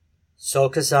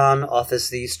Soka-zan offers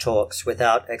these talks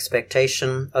without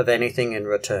expectation of anything in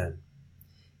return.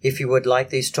 If you would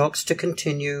like these talks to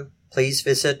continue, please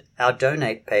visit our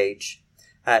donate page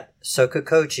at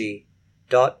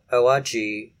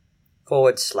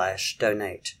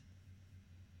sokakoji.org/donate.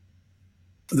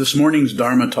 This morning's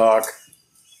Dharma talk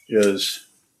it's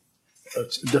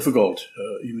difficult,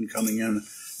 even coming in,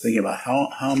 thinking about how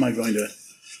am I going to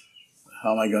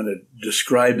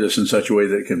describe this in such a way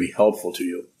that it can be helpful to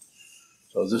you.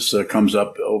 So this comes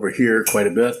up over here quite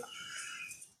a bit,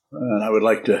 and I would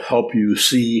like to help you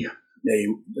see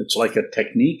it's like a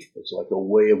technique, it's like a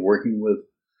way of working with,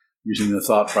 using the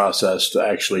thought process to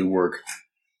actually work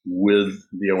with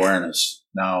the awareness.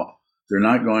 Now, you're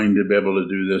not going to be able to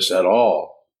do this at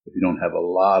all if you don't have a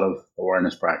lot of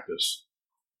awareness practice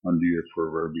under your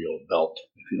proverbial belt.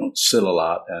 If you don't sit a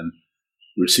lot and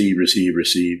receive,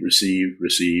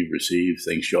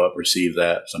 things show up, receive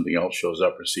that, something else shows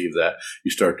up, receive that.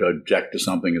 You start to object to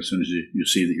something. As soon as you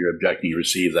see that you're objecting, you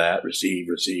receive that, receive.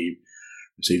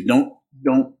 Don't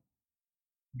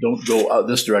go out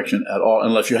this direction at all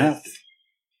unless you have to.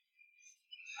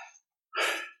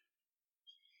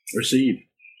 Receive.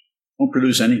 Don't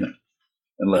produce anything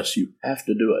unless you have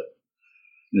to do it.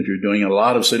 And if you're doing a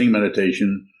lot of sitting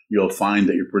meditation, you'll find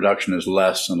that your production is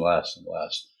less and less and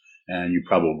less. And you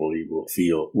probably will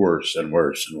feel worse and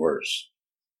worse and worse.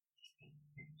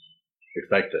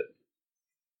 Expect it.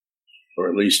 Or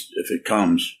at least if it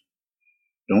comes,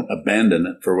 don't abandon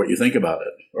it for what you think about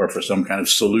it or for some kind of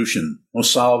solution. Don't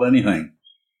solve anything.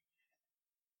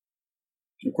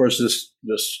 Of course, this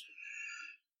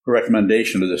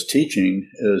recommendation of this teaching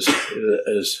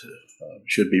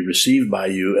should be received by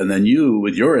you, and then you,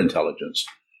 with your intelligence,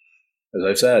 as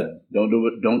I said, don't do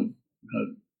it.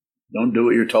 Don't do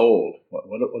what you're told.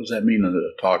 What does that mean in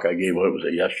the talk I gave? What was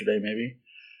it, yesterday maybe?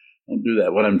 Don't do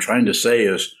that. What I'm trying to say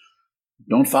is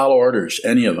don't follow orders,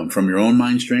 any of them, from your own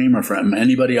mind stream or from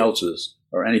anybody else's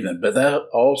or anything. But that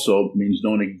also means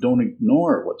don't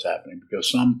ignore what's happening, because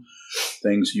some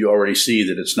things you already see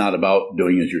that it's not about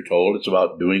doing as you're told. It's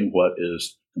about doing what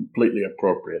is completely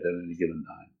appropriate at any given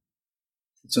time.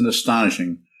 It's an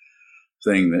astonishing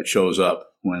thing that shows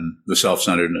up when the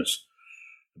self-centeredness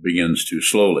begins to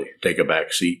slowly take a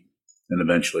back seat and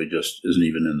eventually just isn't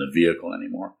even in the vehicle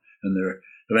anymore. And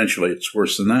eventually it's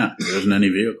worse than that. There isn't any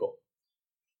vehicle.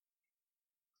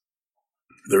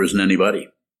 There isn't anybody.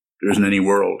 There isn't any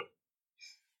world.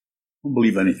 Don't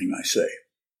believe anything I say.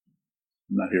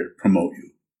 I'm not here to promote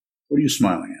you. What are you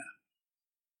smiling at?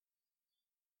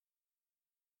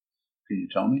 Can you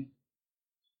tell me?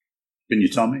 Can you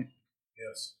tell me?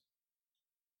 Yes.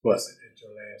 What? It's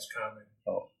your last comment.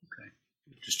 Oh, okay.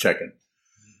 Just checking.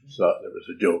 Mm-hmm. So there was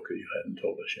a joke that you hadn't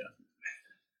told us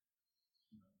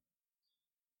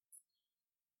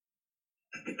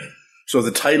yet. So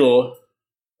the title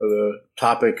of the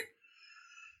topic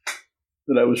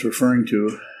that I was referring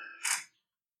to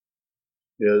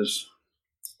is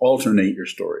alternate your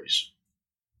stories.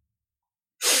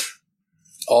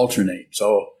 Alternate.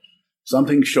 So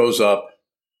something shows up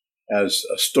as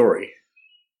a story,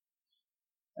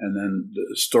 and then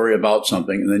the story about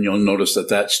something, and then you'll notice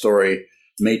that story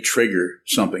may trigger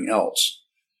something else,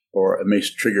 or it may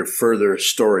trigger further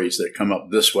stories that come up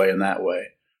this way and that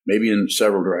way, maybe in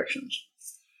several directions.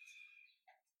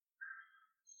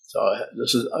 So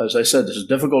this is, as I said, this is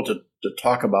difficult to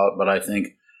talk about, but I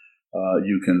think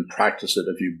you can practice it.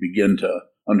 If you begin to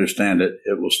understand it,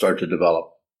 it will start to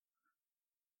develop.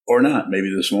 Or not. Maybe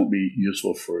this won't be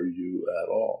useful for you at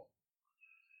all.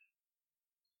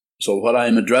 So what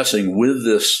I'm addressing with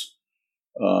this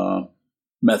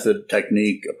method,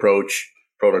 technique, approach,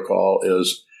 protocol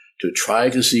is to try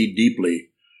to see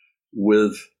deeply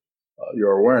with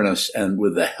your awareness and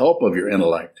with the help of your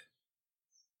intellect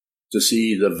to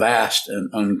see the vast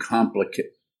and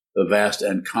complicated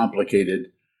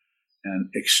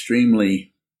and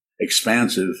extremely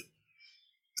expansive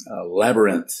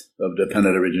labyrinth of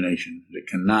dependent origination that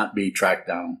cannot be tracked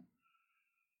down.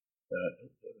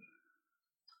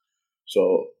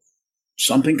 So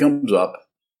something comes up.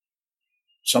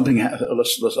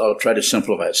 I'll try to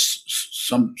simplify it.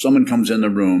 Someone comes in the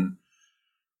room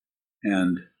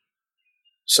and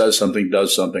says something,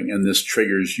 does something, and this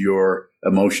triggers your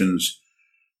emotions,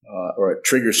 or it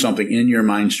triggers something in your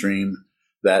mind stream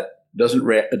that doesn't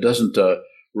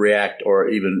react or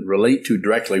even relate to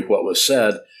directly what was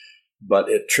said, but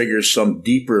it triggers some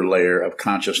deeper layer of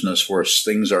consciousness where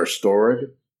things are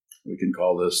stored. We can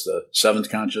call this the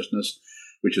seventh consciousness,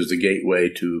 which is the gateway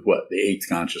to the eighth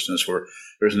consciousness, where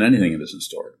there isn't anything that isn't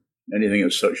stored. Anything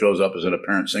that shows up as an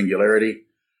apparent singularity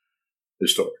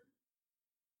is stored.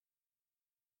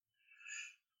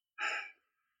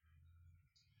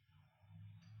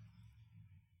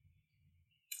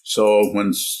 So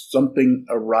when something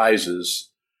arises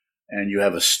and you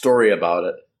have a story about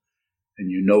it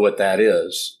and you know what that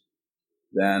is,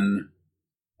 then,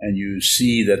 and you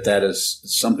see that that is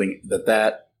something,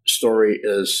 that story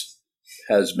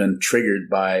has been triggered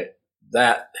by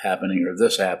that happening or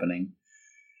this happening.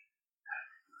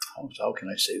 How can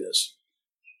I say this?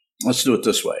 Let's do it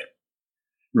this way.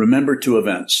 Remember two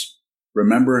events.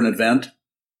 Remember an event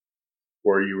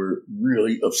where you were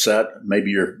really upset. Maybe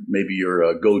your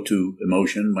go-to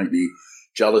emotion might be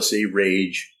jealousy,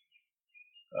 rage,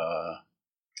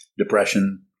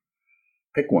 depression.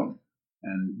 Pick one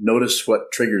and notice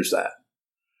what triggers that.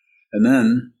 And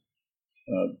then,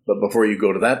 but before you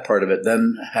go to that part of it,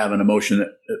 then have an emotion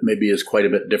that maybe is quite a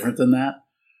bit different than that.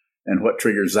 And what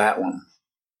triggers that one?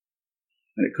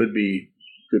 And it could be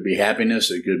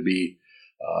happiness. It could be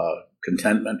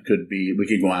contentment. Could be, we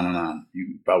could go on and on.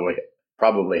 You probably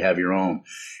have your own,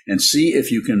 and see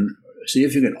if you can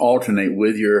alternate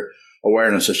with your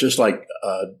awareness. It's just like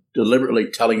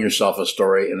deliberately telling yourself a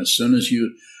story, and as soon as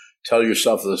you tell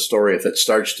yourself the story, if it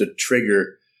starts to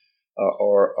trigger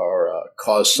or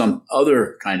cause some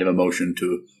other kind of emotion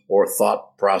or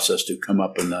thought process to come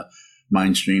up in the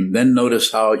mind stream, then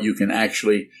notice how you can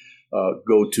actually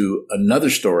go to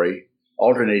another story,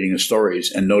 alternating the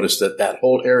stories, and notice that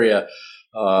whole area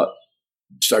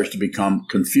starts to become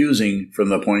confusing from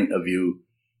the point of view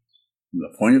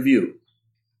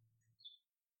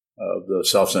of the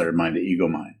self-centered mind, the ego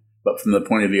mind. But from the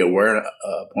point of view,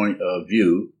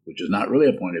 which is not really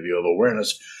a point of view of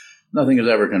awareness, nothing is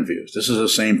ever confused. This is the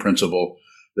same principle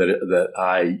that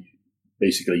I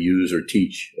basically use or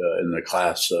teach in the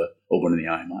class Opening the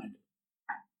I Mind.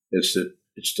 It's to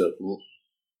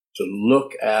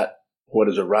look at what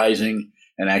is arising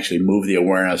and actually move the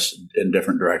awareness in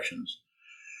different directions.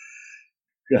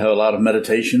 You have a lot of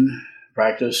meditation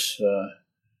practice,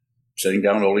 sitting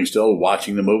down, holding still,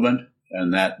 watching the movement,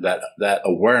 and that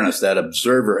awareness, that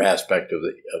observer aspect of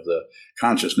the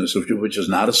consciousness, which is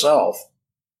not a self.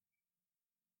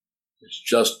 It's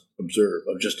just observe.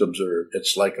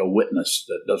 It's like a witness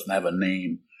that doesn't have a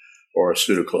name or a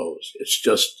suit of clothes. It's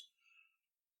just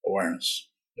awareness.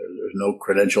 There's no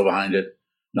credential behind it.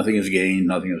 Nothing is gained.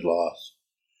 Nothing is lost.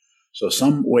 So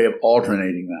some way of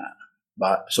alternating that.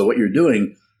 So what you're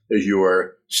doing is you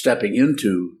are stepping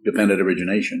into dependent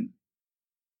origination,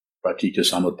 pratitya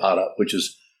samutpada, which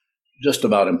is just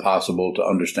about impossible to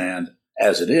understand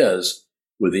as it is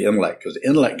with the intellect, because the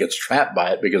intellect gets trapped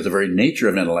by it because the very nature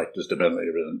of intellect is dependently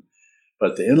arisen.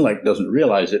 But the intellect doesn't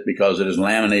realize it because it is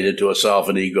laminated to a self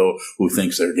and ego who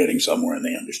thinks they're getting somewhere and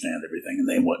they understand everything and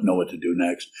they know what to do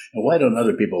next. And why don't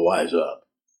other people wise up?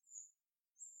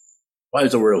 Why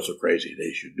is the world so crazy?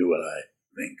 They should do what I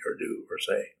think or do or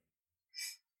say.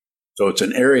 So it's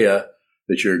an area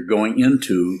that you're going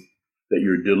into, that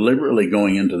you're deliberately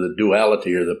going into the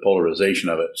duality or the polarization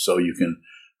of it so you can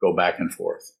go back and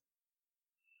forth.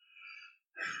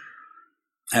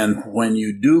 And when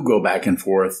you do go back and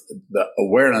forth, the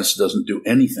awareness doesn't do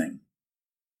anything.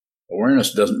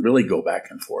 Awareness doesn't really go back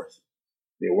and forth.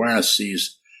 The awareness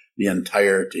sees the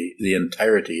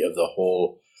entirety of the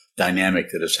whole dynamic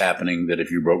that is happening, that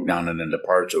if you broke down it into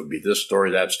parts, it would be this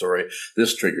story, that story,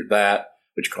 this triggered that,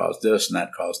 which caused this, and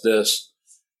that caused this.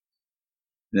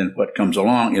 Then what comes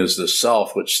along is the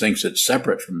self, which thinks it's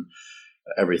separate from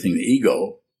everything, the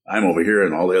ego. I'm over here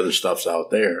and all the other stuff's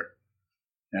out there.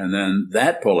 And then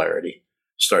that polarity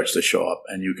starts to show up,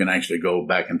 and you can actually go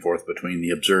back and forth between the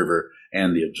observer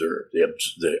and the observed,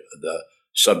 the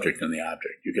subject and the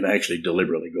object. You can actually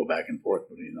deliberately go back and forth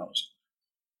between those.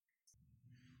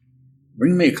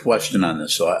 Bring me a question on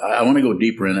this. So I want to go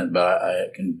deeper in it, but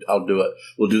I'll do it.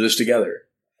 We'll do this together.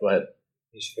 Go ahead.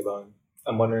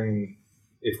 I'm wondering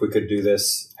if we could do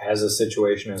this as a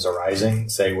situation is arising.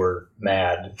 Say we're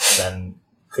mad, then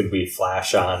could we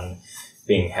flash on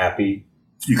being happy?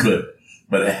 You could,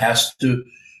 but it has to.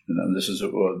 This is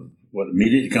what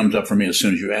immediately comes up for me as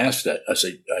soon as you ask that. I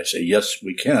say yes,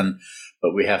 we can,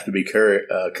 but we have to be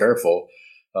careful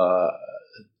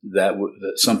that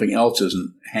something else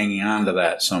isn't hanging on to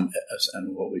that, and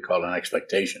what we call an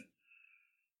expectation.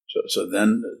 So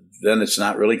then it's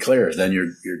not really clear. Then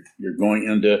you're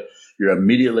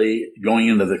immediately going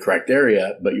into the correct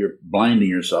area, but you're blinding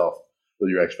yourself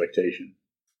with your expectation.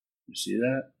 You see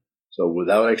that? So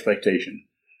without expectation.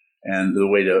 And the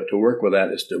way to work with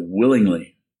that is to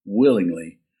willingly,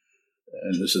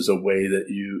 and this is a way that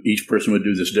each person would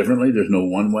do this differently. There's no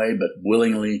one way, but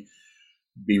willingly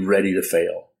be ready to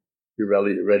fail. Be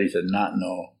ready to not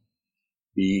know.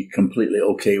 Be completely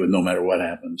okay with no matter what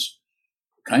happens.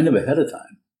 Kind of ahead of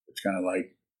time. It's kind of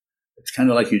like It's kind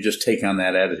of like you just take on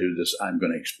that attitude, this I'm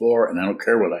going to explore, and I don't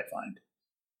care what I find.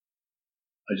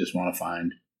 I just want to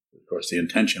find. Of course, the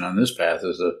intention on this path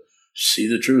is to see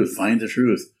the truth, find the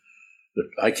truth.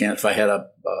 I can't, if I had a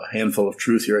handful of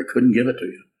truth here, I couldn't give it to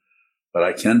you. But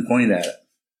I can point at it.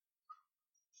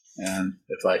 And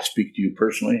if I speak to you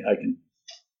personally, I can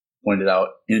point it out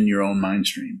in your own mind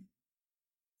stream.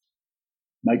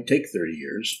 Might take 30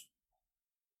 years.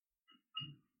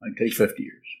 Might take 50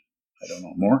 years. I don't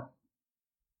know. More?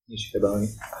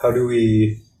 How do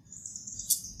we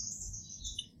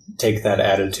take that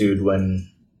attitude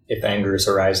when, if anger is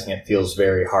arising, it feels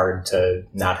very hard to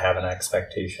not have an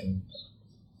expectation?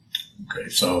 Okay,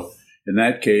 so in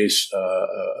that case,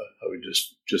 I would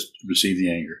just receive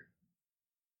the anger.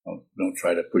 Don't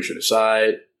try to push it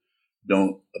aside.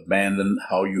 Don't abandon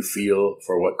how you feel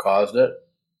for what caused it.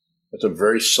 It's a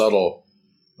very subtle.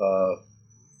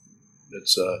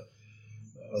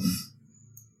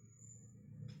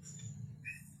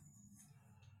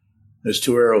 There's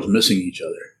two arrows missing each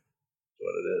other. That's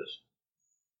what it is.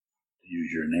 To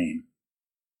use your name,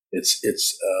 it's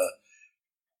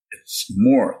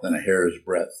more than a hair's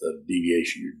breadth of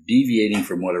deviation. You're deviating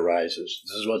from what arises.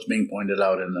 This is what's being pointed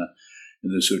out in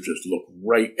the sutras. Look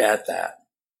right at that.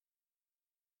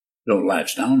 Don't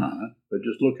latch down on it, but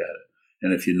just look at it.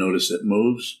 And if you notice it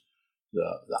moves,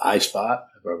 the eye spot,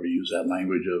 if I ever use that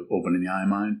language of opening the eye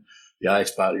mind, the eye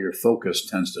spot of your focus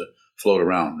tends to float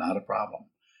around. Not a problem,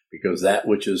 because that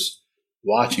which is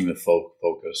watching the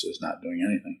focus is not doing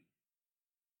anything.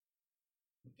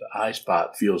 The eye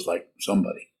spot feels like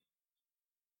somebody.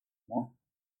 Well,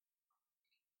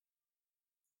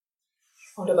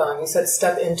 Ondabang, you said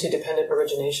step into dependent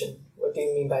origination. What do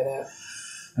you mean by that?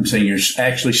 I'm saying you're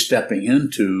actually stepping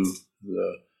into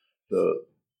the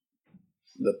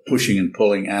pushing and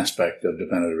pulling aspect of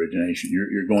dependent origination.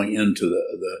 You're going into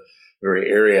the very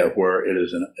area where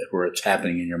where it's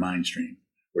happening in your mind stream,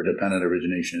 where dependent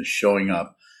origination is showing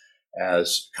up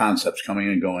as concepts coming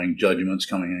and going, judgments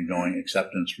coming and going,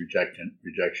 acceptance, rejection,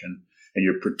 and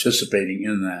you're participating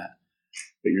in that.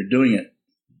 But you're doing it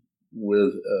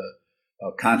with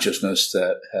a consciousness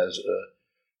that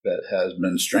has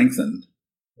been strengthened,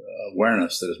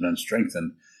 awareness that has been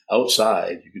strengthened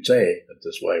outside, you could say it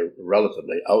this way,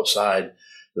 relatively outside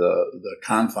the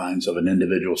confines of an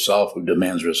individual self who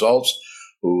demands results,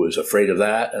 who is afraid of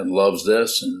that and loves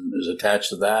this and is attached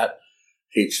to that,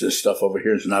 hates this stuff over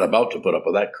here, is not about to put up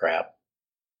with that crap,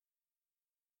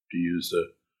 to use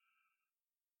the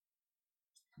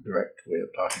direct way of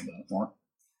talking about it more.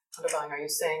 Ondabang, are you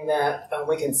saying that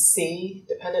we can see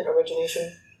dependent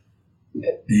origination?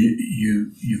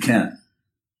 You can.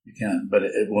 You can, but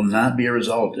it will not be a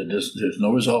result. There's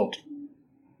no result.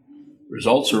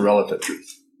 Results are relative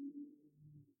truth.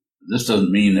 This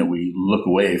doesn't mean that we look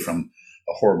away from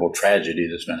a horrible tragedy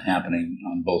that's been happening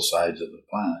on both sides of the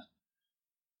planet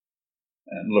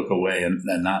and look away and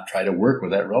not try to work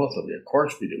with that relatively. Of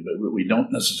course we do, but we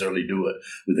don't necessarily do it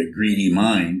with a greedy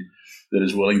mind that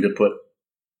is willing to put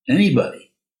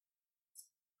anybody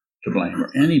to blame or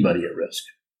anybody at risk.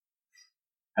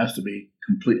 Has to be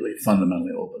completely,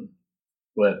 fundamentally open.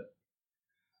 Go ahead.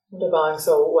 Ondabang,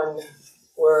 so when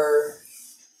we're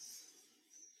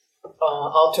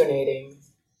alternating,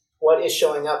 what is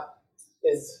showing up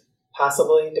is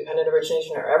possibly dependent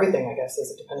origination, or everything, I guess,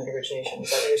 is a dependent origination. Is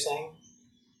that what you're saying?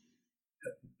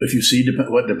 If you see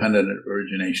what dependent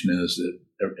origination is,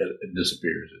 it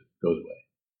disappears. It goes away.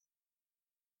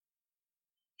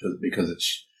 Because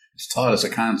it's taught as a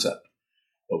concept.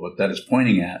 But what that is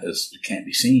pointing at is it can't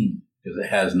be seen because it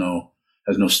has no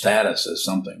status as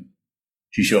something.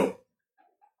 Chisho.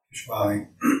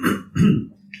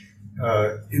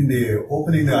 In the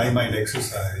opening the eye mind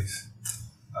exercise,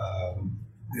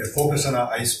 we are focused on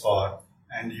our eye spot,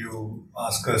 and you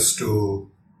ask us to,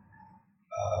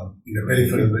 in the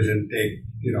peripheral vision, take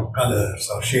colors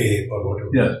or shape or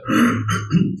whatever. Yeah.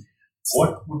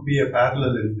 What would be a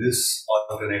parallel in this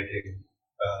alternating?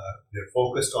 We're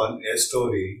focused on a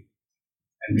story,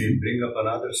 and we bring up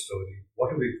another story.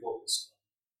 What are we focused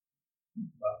on?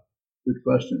 Good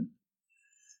question.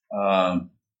 I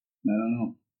don't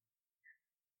know.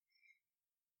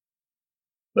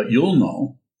 But you'll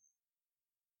know.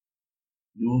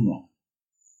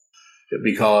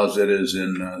 Because it is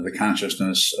in the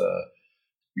consciousness,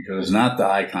 because it's not the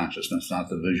eye consciousness, not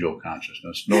the visual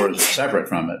consciousness, nor is it separate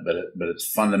from it, but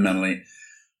it's fundamentally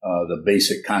the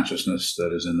basic consciousness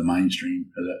that is in the mind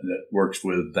stream that works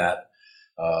with that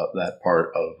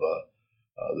part of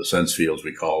the sense fields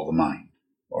we call the mind,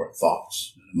 or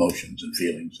thoughts and emotions and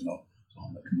feelings, so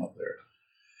on that come up there.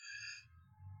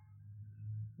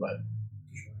 Right.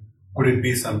 Could it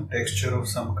be some texture of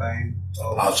some kind,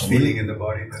 or Possibly. feeling in the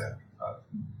body there?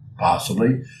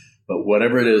 Possibly, but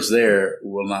whatever it is there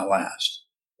will not last.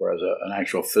 Whereas an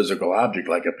actual physical object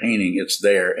like a painting, it's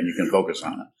there and you can focus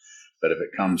on it. But if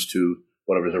it comes to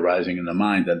whatever's arising in the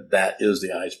mind, then that is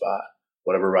the eye spot.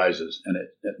 Whatever rises, and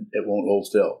it won't hold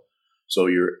still. So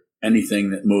anything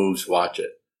that moves, watch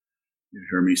it. You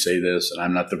hear me say this, and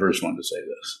I'm not the first one to say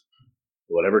this.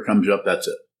 Whatever comes up, that's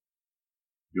it.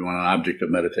 If you want an object of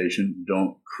meditation,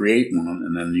 don't create one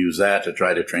and then use that to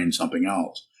try to train something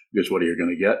else. Because what are you going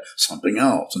to get? Something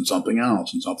else, and something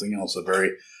else, and something else. The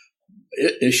very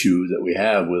issue that we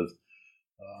have with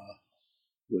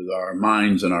our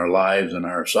minds and our lives and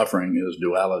our suffering is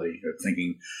duality, or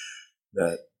thinking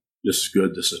that this is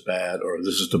good, this is bad, or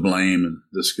this is to blame, and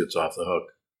this gets off the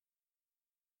hook.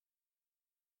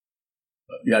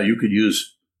 Yeah, you could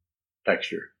use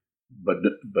texture, but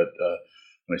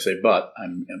when I say but,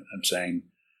 I'm saying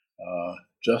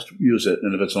just use it,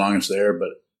 and if it's long as it's there, but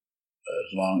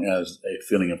as long as a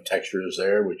feeling of texture is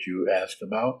there, which you asked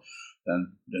about,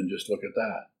 then just look at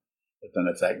that. But then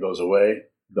if that goes away,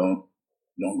 don't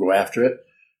go after it.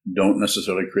 Don't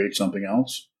necessarily create something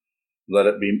else. Let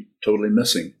it be totally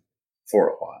missing for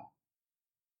a while.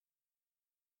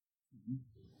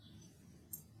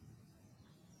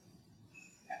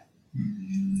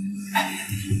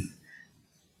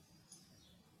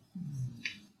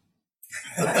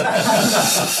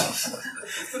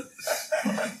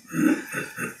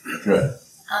 Good.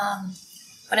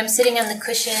 When I'm sitting on the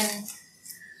cushion,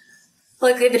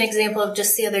 well, I'll give an example of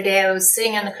just the other day. I was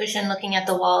sitting on the cushion looking at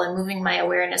the wall and moving my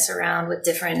awareness around with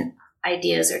different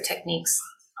ideas or techniques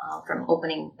from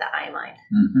opening the eye mind.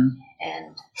 Mm-hmm.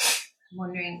 And I'm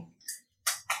wondering,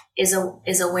 is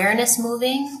awareness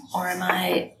moving, or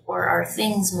are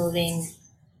things moving?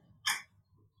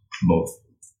 Both.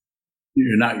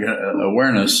 You're not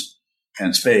awareness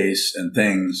and space and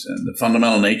things and the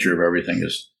fundamental nature of everything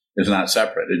is not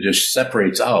separate. It just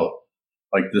separates out,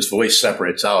 like this voice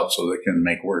separates out so that it can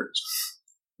make words.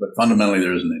 But fundamentally,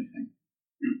 there isn't anything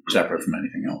separate from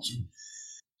anything else.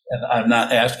 And I'm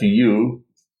not asking you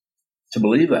to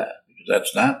believe that,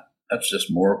 because that's just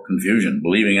more confusion.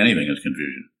 Believing anything is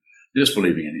confusion.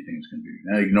 Disbelieving anything is confusion.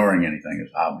 And ignoring anything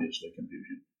is obviously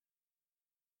confusion.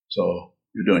 So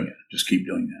you're doing it. Just keep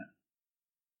doing that.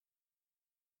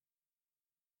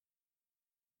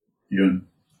 You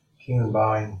Human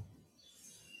bowing,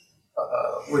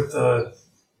 with the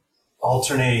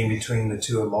alternating between the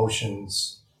two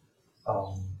emotions,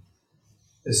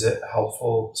 is it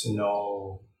helpful to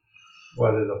know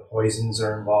whether the poisons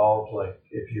are involved? Like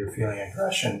if you're feeling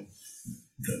aggression,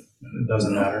 it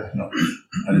doesn't matter? No,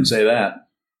 I didn't say that.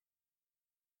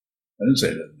 I didn't say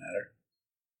it doesn't matter.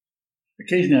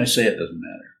 Occasionally I say it doesn't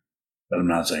matter, but I'm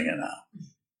not saying it now.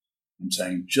 I'm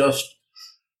saying just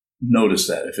notice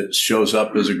that. If it shows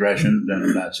up as aggression,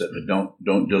 then that's it. But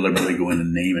don't deliberately go in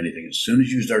and name anything. As soon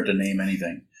as you start to name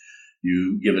anything,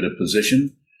 you give it a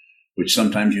position, which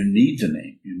sometimes you need to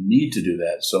name. You need to do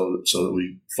that so that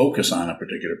we focus on a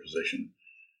particular position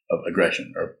of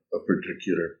aggression or a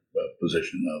particular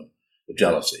position of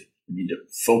jealousy. We need to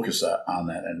focus on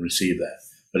that and receive that.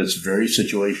 But it's very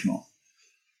situational.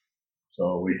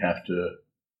 So we have to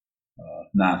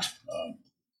not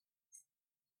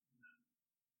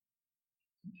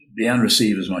be on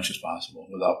receive as much as possible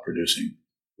without producing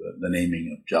the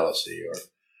naming of jealousy.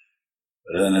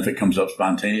 But then if it comes up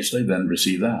spontaneously, then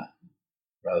receive that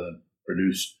rather than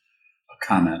produce a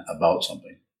comment about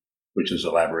something, which is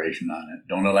elaboration on it.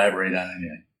 Don't elaborate on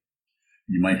anything.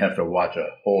 You might have to watch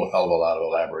a whole hell of a lot of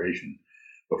elaboration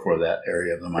before that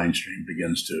area of the mind stream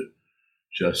begins to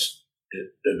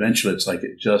eventually it's like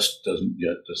it just doesn't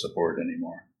get the support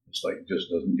anymore. It's like it just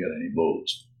doesn't get any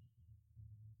blows,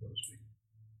 so to speak.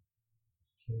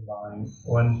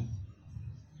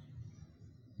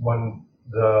 When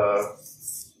the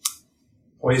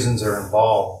poisons are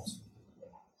involved,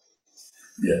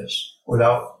 Yes.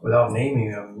 without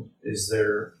naming them, is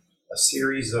there a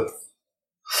series of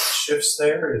shifts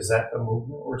there? Is that the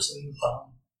movement we're seeing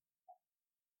from?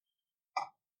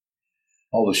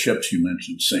 All the ships you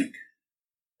mentioned sink.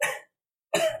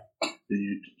 Did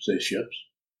you say ships?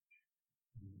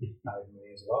 I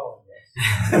may as well.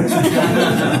 That's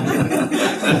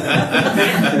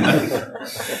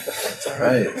all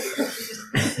right.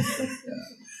 Yeah.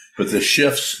 But the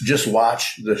shifts, just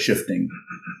watch the shifting.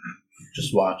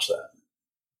 Just watch that.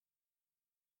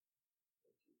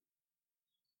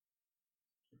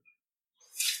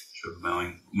 Sure,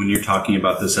 bowing. When you're talking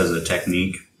about this as a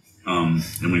technique, and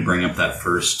we bring up that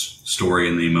first story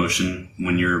and the emotion,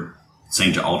 when you're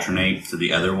saying to alternate to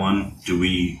the other one, do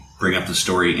we bring up the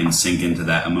story and sink into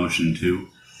that emotion too?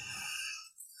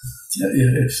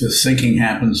 If the sinking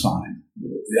happens, fine.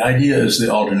 The idea is the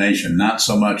alternation, not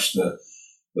so much the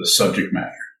subject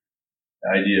matter.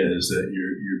 The idea is that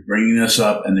you're bringing this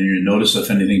up, and then you notice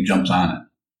if anything jumps on it.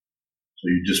 So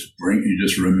you're just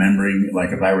remembering,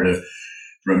 like if I were to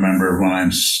remember when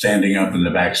I'm standing up in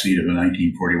the back seat of a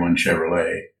 1941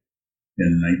 Chevrolet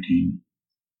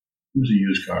it was a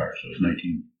used car, so it was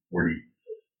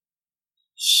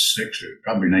 1946 or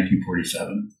probably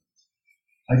 1947.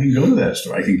 I can go to that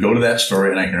story. I can go to that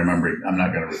story, and I can remember. I'm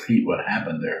not going to repeat what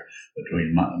happened there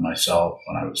between myself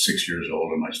when I was 6 years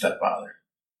old and my stepfather.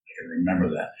 I can remember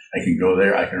that. I can go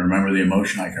there. I can remember the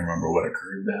emotion. I can remember what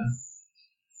occurred then.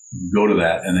 Go to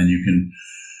that, and then you can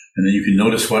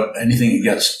notice what anything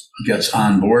gets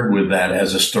on board with that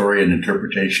as a story and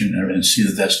interpretation, and see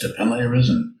that that's dependently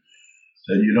arisen.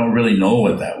 That you don't really know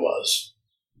what that was.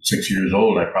 6 years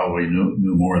old, I probably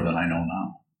knew more than I know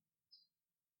now,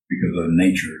 because of the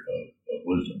nature of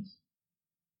wisdom.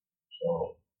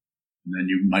 So, and then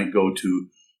you might go to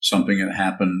something that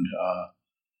happened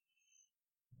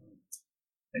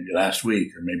maybe last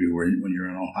week, or maybe when you're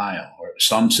in Ohio, or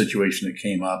some situation that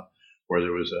came up where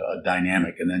there was a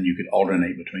dynamic, and then you could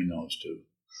alternate between those two.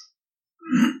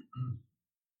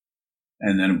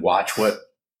 And then watch what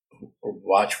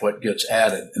gets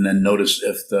added, and then notice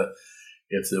if the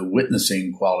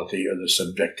witnessing quality or the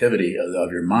subjectivity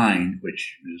of your mind,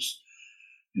 which is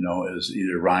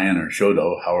either Ryan or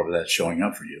Shodo, however that's showing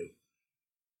up for you,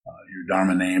 your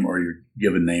Dharma name or your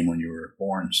given name when you were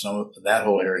born, some of that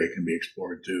whole area can be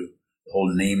explored too. The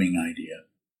whole naming idea.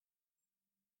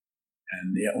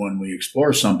 And yet when we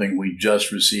explore something, we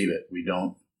just receive it. We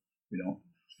don't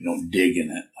dig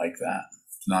in it like that.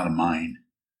 It's not a mind.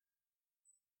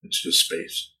 It's just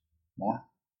space. More?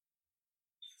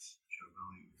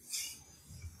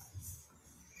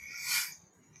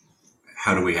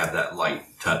 How do we have that light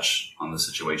touch on the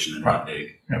situation and not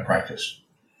dig? Yeah, practice.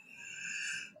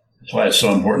 That's why it's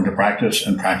so important to practice,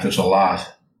 and practice a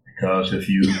lot. Because if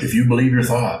you believe your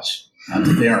thoughts, not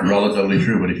that they aren't relatively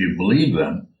true, but if you believe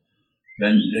them,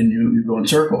 then you go in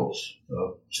circles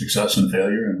of success and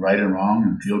failure, and right and wrong,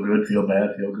 and feel good, feel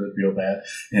bad, feel good, feel bad,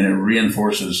 and it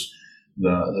reinforces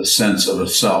the sense of a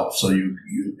self. So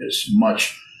it's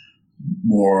much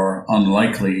more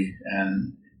unlikely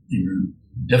and even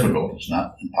difficult. It's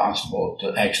not impossible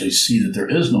to actually see that there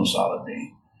is no solid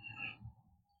being.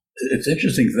 It's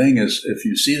interesting thing is, if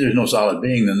you see there's no solid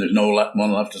being, then there's no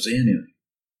one left to see anything.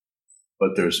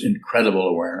 But there's incredible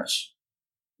awareness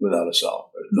without a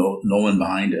self. There's no one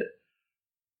behind it.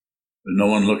 There's no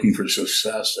one looking for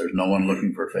success. There's no one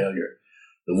looking for failure.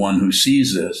 The one who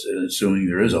sees this, and assuming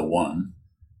there is a one,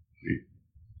 we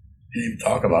didn't even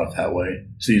talk about it that way,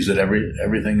 sees that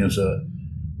everything is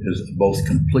both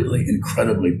completely,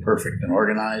 incredibly perfect and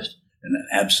organized, and an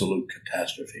absolute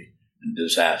catastrophe and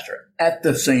disaster at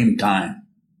the same time.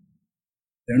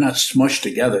 They're not smushed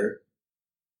together.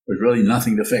 There's really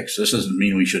nothing to fix. This doesn't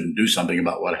mean we shouldn't do something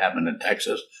about what happened in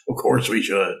Texas. Of course we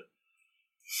should.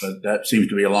 But that seems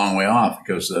to be a long way off,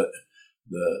 because the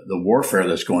warfare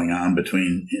that's going on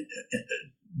between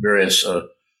various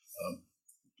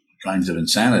kinds of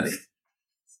insanity,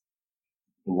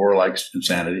 the warlike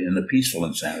insanity and the peaceful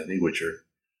insanity, which are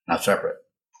not separate.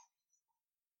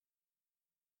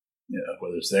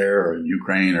 Whether it's there or in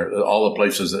Ukraine or all the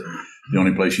places the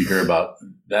only place you hear about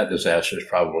that disaster is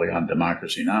probably on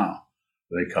Democracy Now!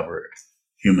 They cover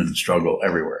human struggle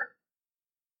everywhere.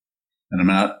 And I'm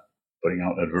not putting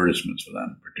out advertisements for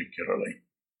them particularly.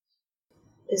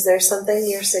 Is there something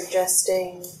you're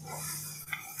suggesting,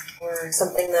 or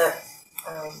something that,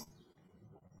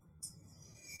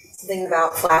 something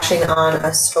about flashing on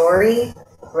a story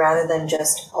rather than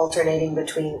just alternating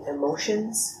between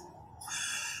emotions?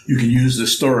 You can use the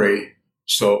story,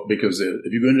 because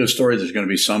if you go into a story, there's going to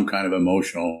be some kind of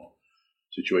emotional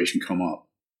situation come up.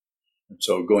 And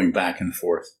so going back and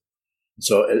forth.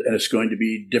 And it's going to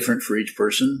be different for each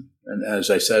person. And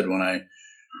as I said, when I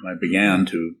began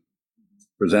to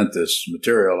present this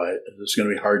material, it's going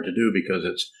to be hard to do because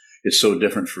it's so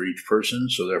different for each person.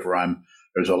 So therefore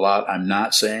there's a lot I'm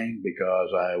not saying,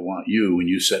 because I want you, when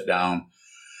you sit down,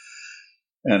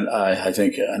 and I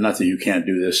think, not that you can't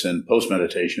do this in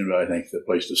post-meditation, but I think the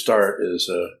place to start is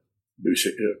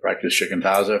practice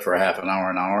Shikantaza for half an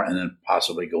hour, and then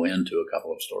possibly go into a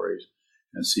couple of stories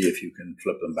and see if you can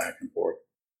flip them back and forth,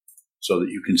 so that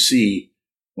you can see,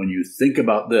 when you think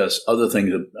about this, other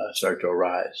things start to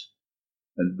arise.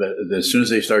 But as soon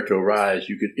as they start to arise,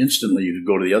 you could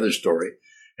go to the other story,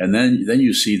 and then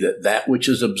you see that which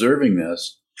is observing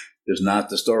this is not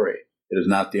the story. It is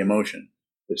not the emotion.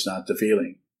 It's not the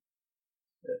feeling.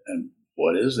 And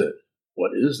what is it?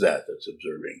 What is that that's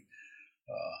observing?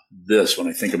 This, when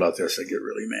I think about this, I get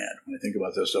really mad. When I think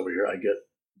about this over here, I get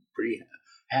pretty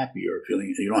happy or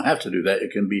feeling. You don't have to do that.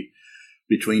 It can be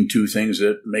between two things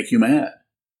that make you mad.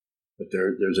 But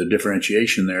there's a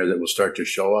differentiation there that will start to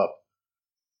show up.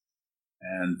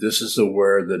 And this is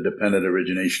where the dependent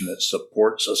origination that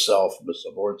supports a self, but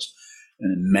supports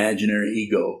an imaginary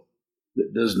ego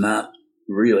that does not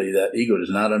really, that ego does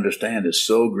not understand, is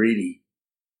so greedy.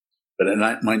 But it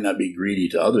might not be greedy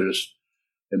to others.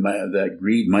 That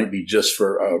greed might be just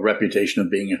for a reputation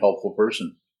of being a helpful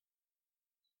person.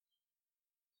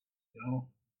 You know?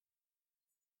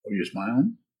 Are you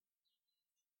smiling?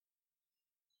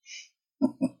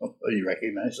 Oh, you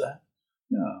recognize that?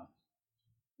 Yeah.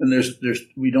 And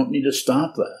we don't need to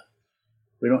stop that.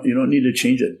 You don't need to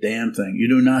change a damn thing. You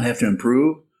do not have to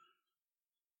improve.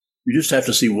 You just have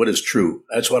to see what is true.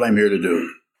 That's what I'm here to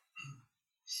do.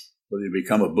 Whether you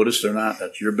become a Buddhist or not,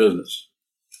 that's your business.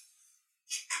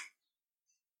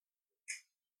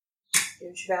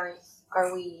 Shivali,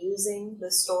 are we using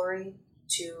the story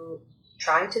to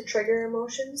try to trigger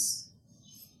emotions?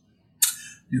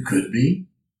 You could be.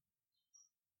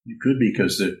 You could be,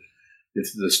 because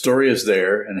if the story is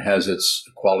there and has its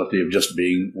quality of just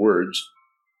being words.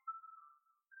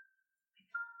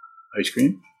 Ice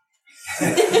cream?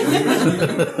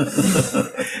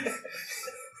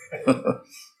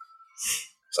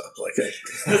 Sounds like ice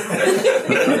cream.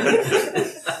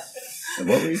 And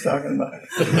what were you talking about?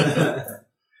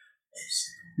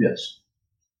 Yes.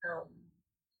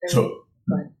 So,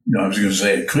 no, I was going to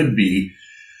say it could be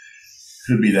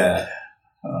that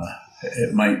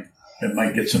it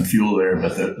might get some fuel there,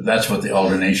 but that's what the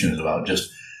alternation is about.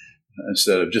 Just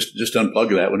instead of just unplug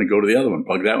that one and go to the other one,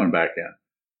 plug that one back in.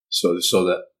 So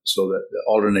that the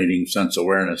alternating sense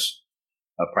awareness,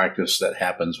 a practice that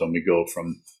happens when we go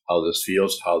from how this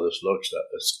feels to how this looks,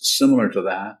 it's similar to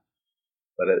that,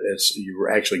 but you're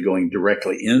actually going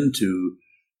directly into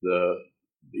the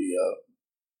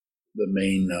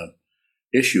main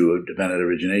issue of dependent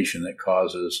origination that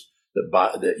causes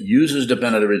that uses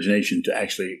dependent origination to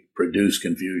actually produce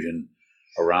confusion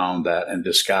around that and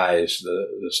disguise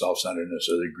the self-centeredness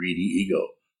or the greedy ego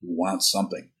who wants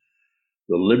something.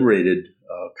 The liberated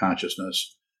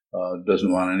consciousness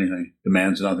doesn't want anything,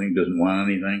 demands nothing, doesn't want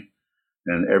anything,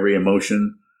 and every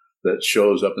emotion that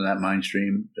shows up in that mind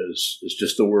stream is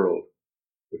just the world.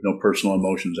 There's no personal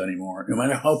emotions anymore, no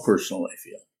matter how personal they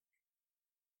feel.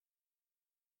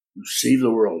 Receive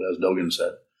the world, as Dogen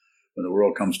said. When the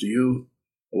world comes to you,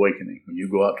 awakening. When you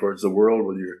go out towards the world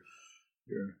with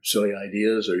your silly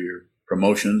ideas or your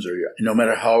promotions or no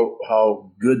matter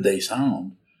how good they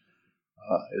sound,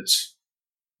 it's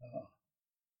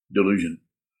delusion.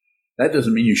 That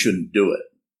doesn't mean you shouldn't do it.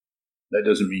 That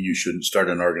doesn't mean you shouldn't start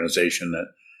an organization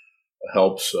that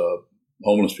helps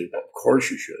homeless people. Of course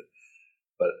you should.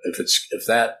 But if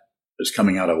that is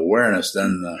coming out of awareness,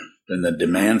 then the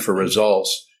demand for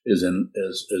results is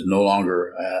no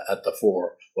longer at the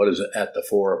fore. What is at the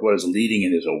fore? What is leading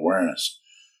it is awareness.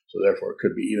 So therefore, it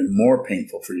could be even more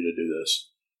painful for you to do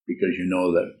this because you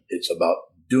know that it's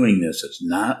about doing this. It's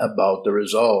not about the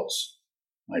results,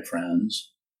 my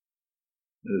friends.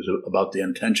 It is about the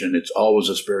intention. It's always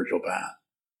a spiritual path.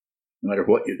 No matter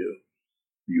what you do,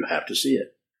 you have to see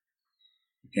it.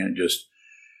 You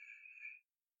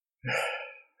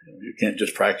can't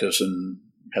just practice and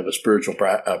have a spiritual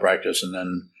practice and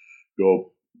then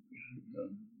go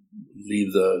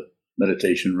leave the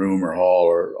meditation room or hall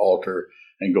or altar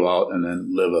and go out and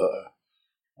then live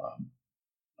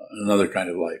another kind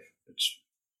of life. There's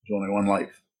only one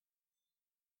life.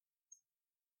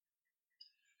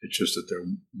 It's just that they're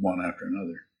one after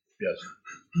another. Yes.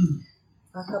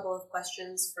 A couple of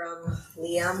questions from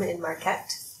Liam in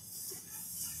Marquette.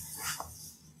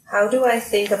 How do I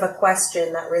think of a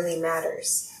question that really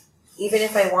matters? Even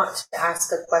if I want to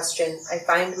ask a question, I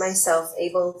find myself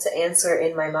able to answer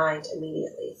in my mind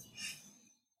immediately.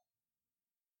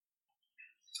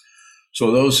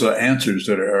 So those answers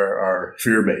that are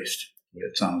fear-based,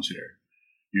 it sounds here,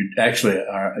 you actually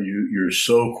you're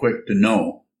so quick to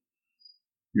know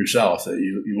yourself that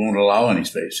you won't allow any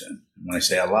space in. When I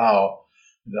say allow,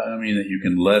 I don't mean that you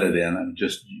can let it in,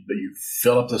 but you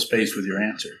fill up the space with your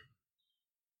answer.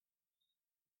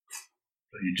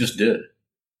 You just did.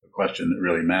 The question that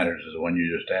really matters is the one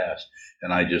you just asked,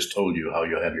 and I just told you how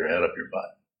you'll have your head up your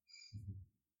butt.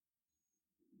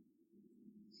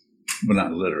 But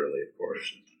not literally, of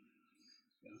course.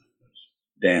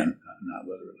 Dan, not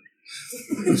literally.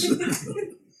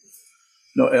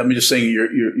 No, I'm just saying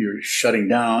you're shutting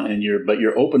down, but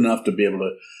you're open enough to be able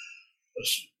to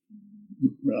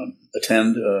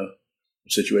attend a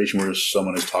situation where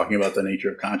someone is talking about the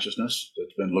nature of consciousness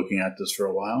that's been looking at this for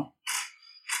a while,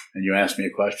 and you ask me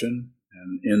a question,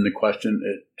 and in the question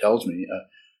it tells me,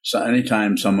 so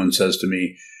anytime someone says to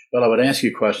me, well, I would ask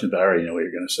you a question, but I already know what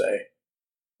you're going to say.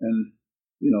 And,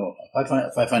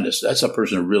 if I find this, that's a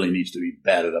person who really needs to be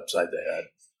batted upside the head.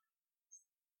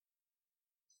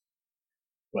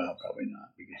 Well, probably not.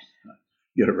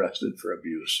 Get arrested for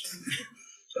abuse.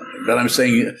 But I'm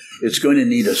saying it's going to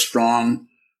need a strong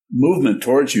movement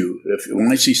towards you.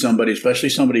 When I see somebody, especially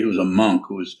somebody who's a monk,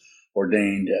 who is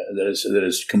ordained, that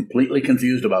is completely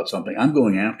confused about something, I'm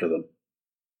going after them.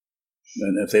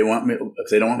 And if they don't want me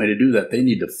to do that, they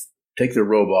need to take their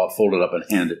robe off, fold it up, and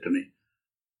hand it to me,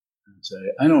 and say,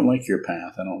 "I don't like your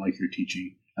path. I don't like your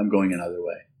teaching. I'm going another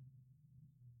way."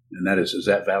 And is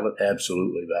that valid?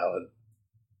 Absolutely valid.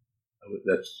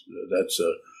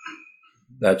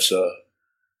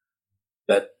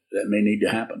 That may need to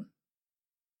happen.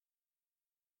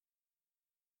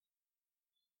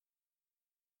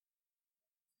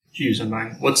 Views in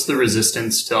mind. What's the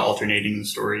resistance to alternating the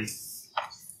story?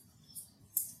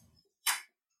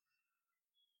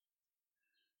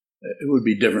 It would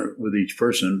be different with each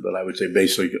person, but I would say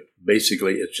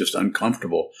basically it's just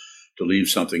uncomfortable to leave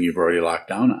something you've already locked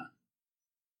down on.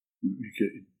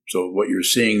 So what you're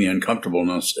seeing, the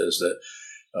uncomfortableness, is that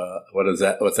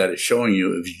what that is showing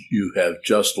you is you have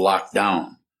just locked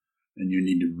down, and you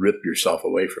need to rip yourself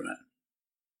away from it.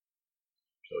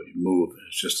 So you move.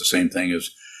 It's just the same thing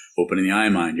as opening the eye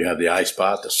mind. You have the eye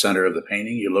spot, the center of the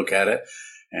painting. You look at it,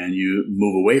 and you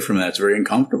move away from that. It's very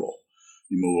uncomfortable.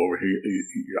 You move over here.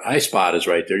 Your eye spot is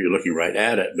right there. You're looking right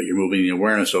at it, but you're moving the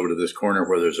awareness over to this corner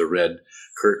where there's a red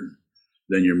curtain.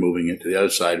 Then you're moving it to the other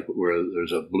side where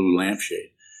there's a blue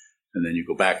lampshade. And then you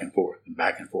go back and forth and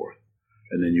back and forth.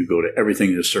 And then you go to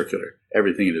everything that is circular,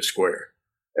 everything that is square,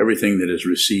 everything that is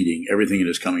receding, everything that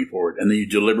is coming forward. And then you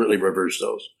deliberately reverse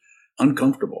those.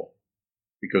 Uncomfortable,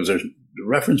 because the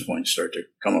reference points start to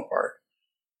come apart.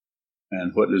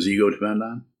 And what does ego depend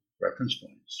on? Reference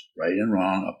points. Right and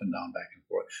wrong, up and down, back and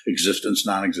forth. Existence,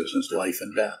 non-existence, life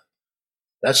and death.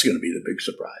 That's going to be the big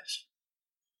surprise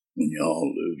when you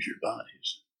all lose your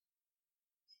bodies.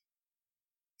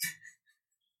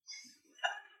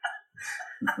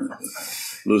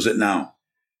 Lose it now.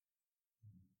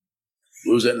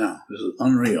 Lose it now. This is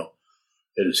unreal.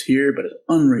 It is here, but it's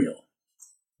unreal.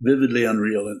 Vividly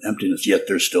unreal in emptiness, yet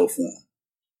there's still form.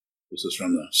 This is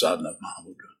from the Sadhana of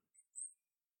Mahabudra.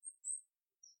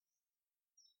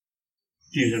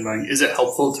 Is it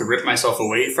helpful to rip myself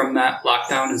away from that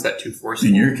lockdown? Is that too forceful?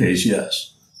 In your case,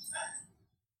 yes.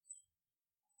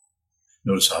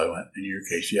 Notice how I went. In your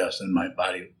case, yes. And my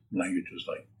body language was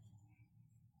like,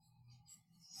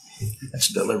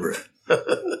 that's deliberate. That's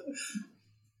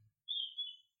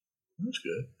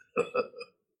good.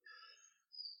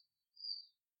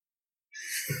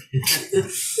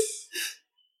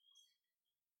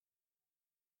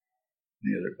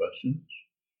 Any other questions?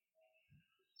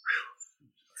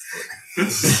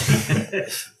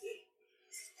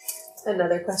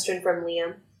 Another question from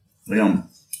Liam. Liam.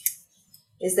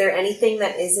 Is there anything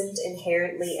that isn't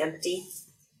inherently empty?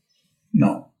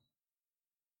 No.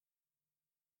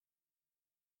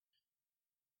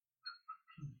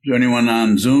 Is there anyone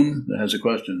on Zoom that has a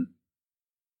question?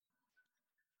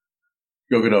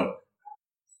 Yokodo.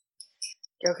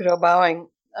 Yokodo bowing.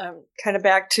 Kind of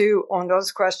back to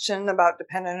Ondo's question about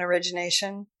dependent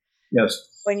origination. Yes.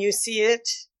 When you see it,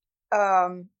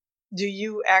 do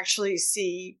you actually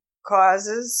see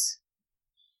causes?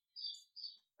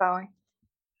 Bowing.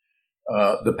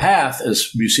 The path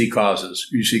is you see causes.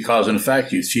 You see cause and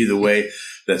effect. You see the way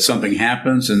that something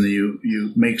happens, and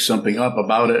you make something up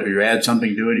about it, or you add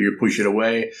something to it, or you push it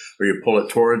away, or you pull it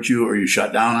towards you, or you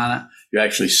shut down on it. You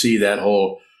actually see that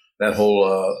whole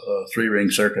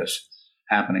three-ring circus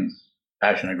happening: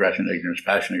 passion, aggression, ignorance,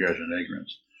 passion, aggression,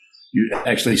 ignorance. You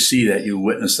actually see that. You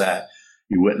witness that.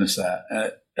 You witness that.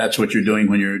 That's what you're doing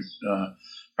when you're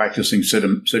practicing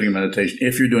sitting meditation.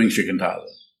 If you're doing shikantaza,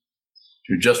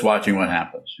 you're just watching what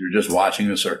happens. You're just watching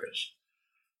the circus.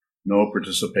 No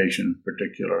participation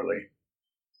particularly.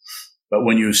 But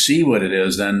when you see what it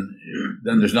is, then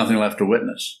there's nothing left to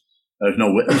witness. There's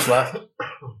no witness left,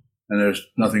 and there's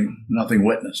nothing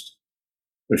witnessed.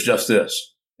 There's just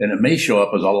this. And it may show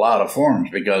up as a lot of forms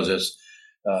because there's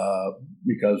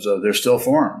still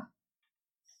form.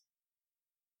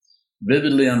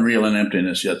 Vividly unreal in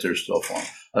emptiness, yet there's still form.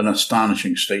 An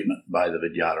astonishing statement by the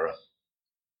Vidyadhara.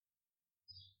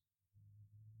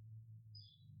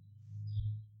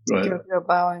 Yokodo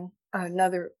bowing.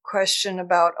 Another question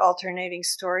about alternating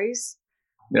stories.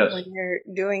 Yes. When you're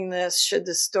doing this, should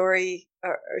the story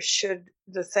or should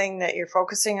the thing that you're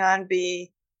focusing on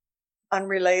be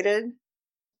unrelated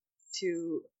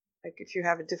to, like if you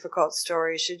have a difficult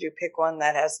story, should you pick one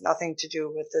that has nothing to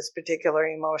do with this particular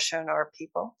emotion or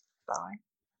people? Bowing.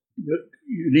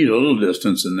 You need a little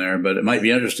distance in there, but it might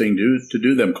be interesting to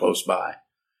do them close by.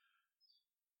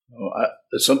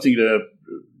 It's something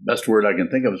best word I can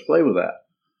think of is play with that.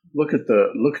 Look at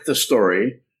the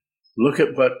story. Look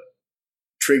at what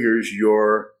triggers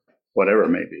your whatever it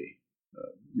may be,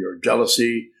 your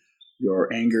jealousy,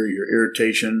 your anger, your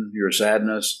irritation, your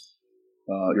sadness,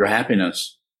 your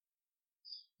happiness.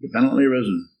 Dependently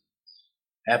arisen,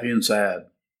 happy and sad.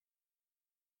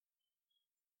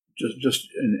 Just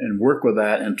and work with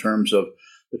that in terms of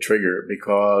the trigger,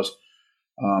 because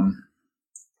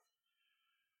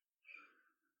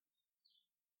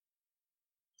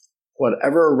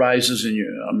whatever arises in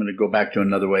you, I'm going to go back to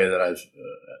another way that I've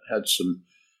had some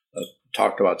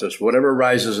talked about this. Whatever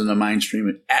arises in the mind stream,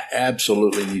 it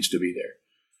absolutely needs to be there,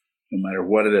 no matter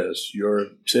what it is. You're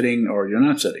sitting or you're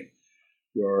not sitting.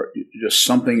 You're just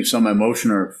something, some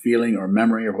emotion or feeling or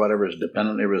memory or whatever is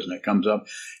dependently arisen. It comes up,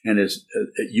 and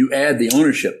you add the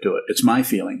ownership to it. It's my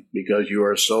feeling, because you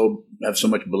have so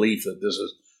much belief that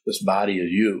this body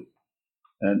is you,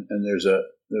 and there's a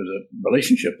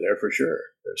relationship there for sure.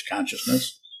 There's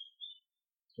consciousness,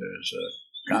 there's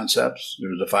concepts,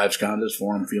 there's the five skandhas: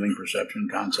 form, feeling, perception,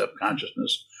 concept,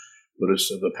 consciousness.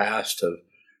 Buddhists of the past have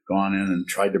gone in and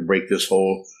tried to break this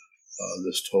whole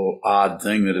odd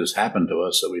thing that has happened to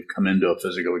us, that we've come into a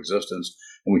physical existence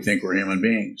and we think we're human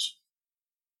beings.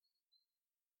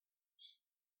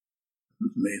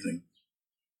 It's amazing.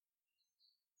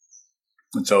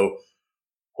 And so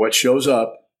what shows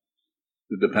up,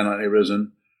 the dependently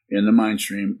arisen in the mind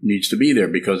stream, needs to be there,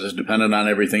 because it's dependent on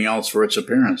everything else for its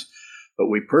appearance. But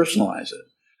we personalize it,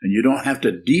 and you don't have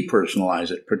to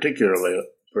depersonalize it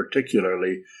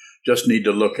particularly, just need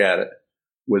to look at it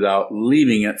without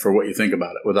leaving it for what you think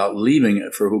about it, without leaving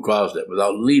it for who caused it,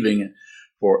 without leaving it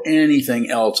for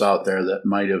anything else out there that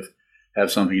might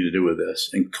have something to do with this,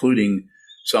 including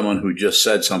someone who just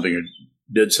said something or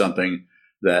did something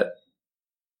that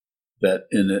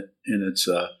in its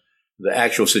the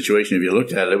actual situation, if you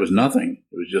looked at it, it was nothing.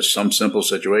 It was just some simple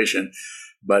situation,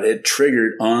 but it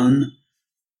triggered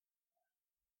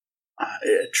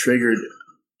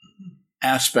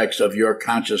aspects of your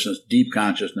consciousness, deep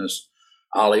consciousness,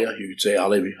 Alaya, you could say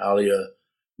Alaya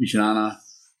Vijnana,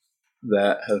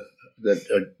 that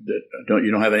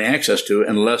you don't have any access to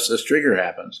unless this trigger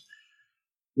happens.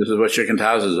 This is what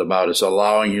Shikantaza is about. It's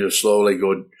allowing you to slowly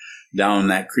go down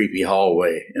that creepy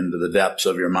hallway into the depths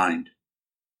of your mind.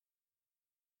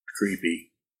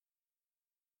 Creepy.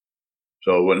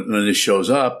 So when this shows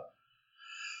up,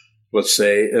 let's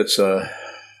say it's a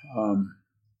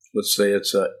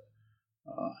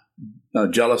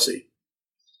jealousy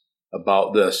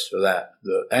about this or that.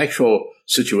 The actual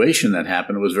situation that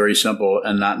happened was very simple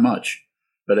and not much,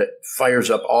 but it fires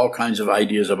up all kinds of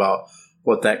ideas about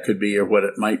what that could be or what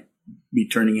it might be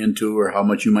turning into or how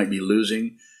much you might be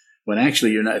losing, when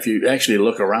actually you're not. If you actually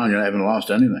look around, you haven't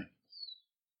lost anything.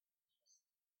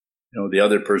 The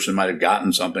other person might have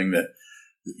gotten something that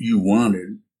you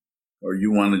wanted, or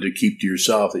you wanted to keep to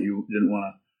yourself, that you didn't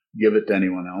want to give it to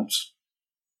anyone else.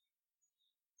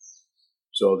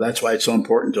 So that's why it's so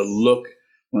important to look,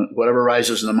 whatever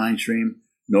rises in the mind stream,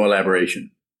 no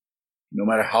elaboration. No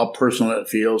matter how personal it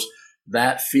feels,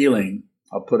 that feeling,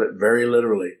 I'll put it very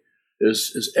literally,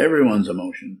 is everyone's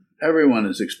emotion. Everyone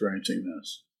is experiencing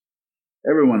this.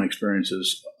 Everyone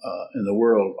experiences in the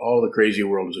world, all the crazy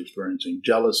world is experiencing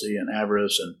jealousy and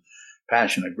avarice and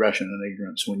passion, aggression, and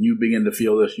ignorance. When you begin to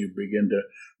feel this, you begin to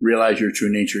realize your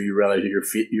true nature. You realize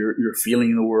that you're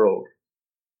feeling the world.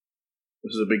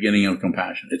 This is the beginning of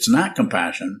compassion. It's not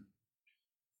compassion.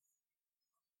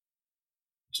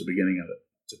 It's the beginning of it.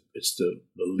 It's the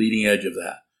leading edge of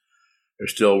that.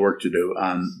 There's still work to do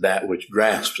on that which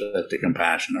grasps at the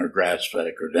compassion or grasps at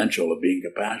a credential of being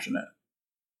compassionate.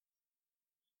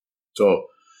 So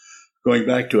going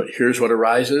back to it, here's what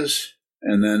arises,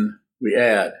 and then we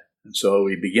add. And so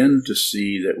we begin to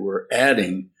see that we're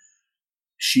adding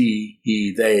she,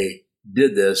 he, they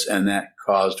did this, and that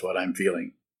caused what I'm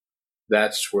feeling.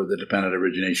 That's where the dependent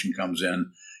origination comes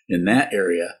in that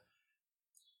area.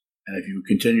 And if you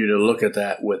continue to look at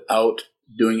that without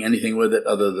doing anything with it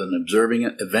other than observing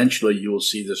it, eventually you will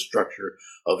see the structure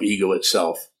of ego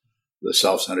itself, the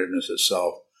self-centeredness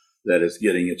itself, that is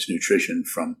getting its nutrition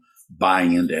from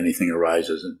buying into anything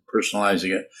arises and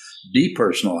personalizing it,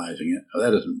 depersonalizing it.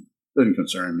 That doesn't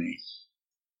concern me.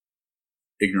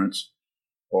 Ignorance,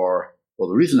 the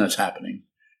reason that's happening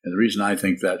And the reason I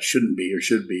think that shouldn't be or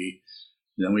should be,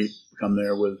 then we come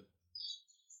there with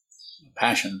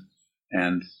passion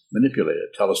and manipulate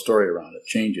it, tell a story around it,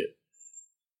 change it,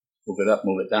 move it up,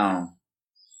 move it down,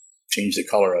 change the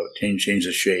color of it, change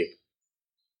the shape,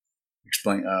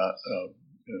 explain,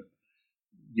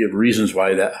 give reasons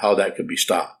how that could be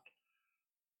stopped.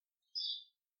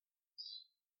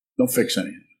 Don't fix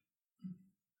anything.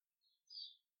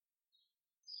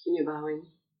 You're bowing.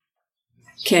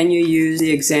 Can you use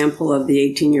the example of the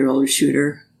 18-year-old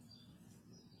shooter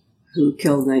who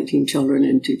killed 19 children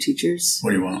and 2 teachers?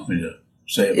 What do you want me to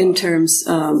say about In terms,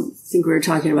 I think we were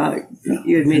talking about,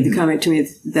 you had made the comment to me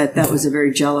that was a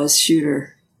very jealous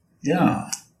shooter. Yeah.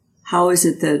 How is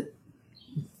it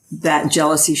that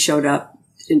jealousy showed up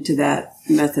into that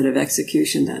method of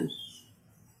execution then?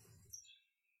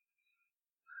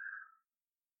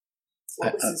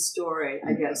 What was the story,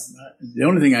 I guess? The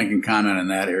only thing I can comment in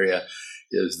that area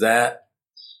is that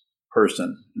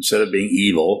person, instead of being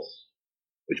evil,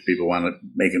 which people want to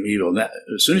make him evil,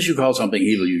 as soon as you call something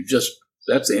evil,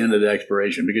 that's the end of the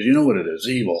expiration, because you know what it is,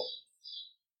 evil.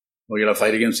 We're going to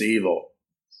fight against the evil.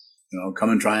 Come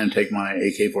and try and take my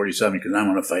AK-47 because I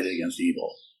want to fight against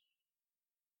evil.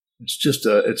 It's just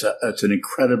it's an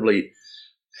incredibly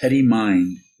petty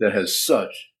mind that has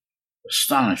such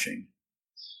astonishing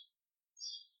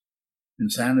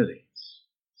insanity.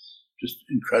 Just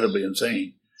incredibly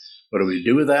insane. What do we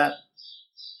do with that?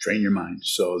 Train your mind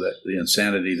so that the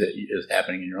insanity that is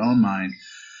happening in your own mind,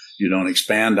 you don't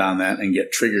expand on that and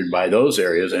get triggered by those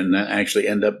areas and then actually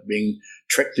end up being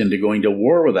tricked into going to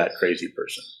war with that crazy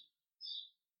person.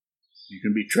 You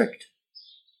can be tricked.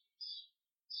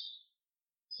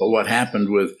 But what happened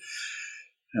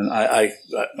and I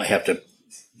have to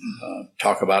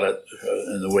talk about it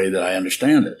in the way that I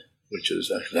understand it, which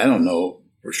is, I don't know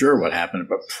for sure what happened,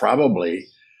 but probably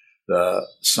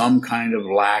some kind of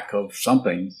lack of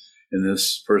something in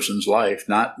this person's life,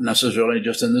 not necessarily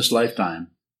just in this lifetime.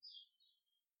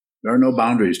 There are no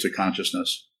boundaries to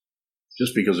consciousness.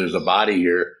 Just because there's a body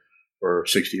here for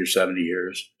 60 or 70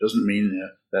 years doesn't mean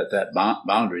that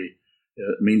boundary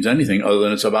means anything other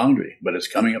than it's a boundary, but it's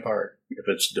coming apart. If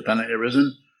it's dependently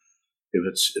arisen, if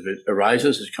it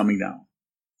arises, it's coming down.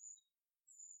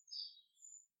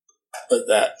 But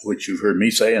that which you've heard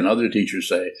me say and other teachers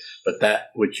say, but that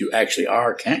which you actually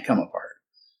are can't come apart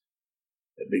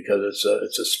because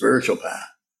it's a spiritual path.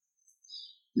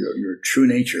 Your true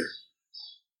nature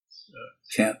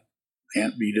can't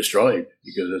be destroyed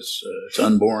because it's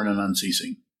unborn and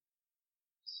unceasing.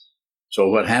 So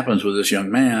what happens with this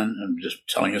young man, I'm just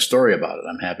telling a story about it.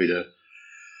 I'm happy to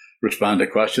respond to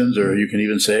questions, or you can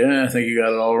even say, I think you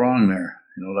got it all wrong there.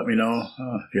 Let me know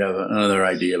if you have another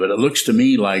idea. But it looks to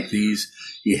me like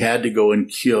he had to go and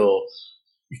kill.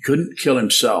 He couldn't kill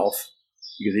himself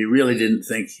because he really didn't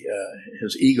think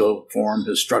his ego form,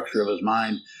 his structure of his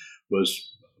mind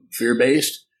was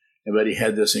fear-based. But he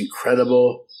had this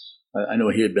incredible, I know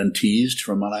he had been teased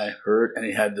from what I heard, and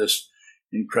he had this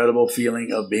incredible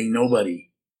feeling of being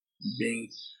nobody, being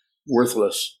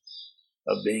worthless,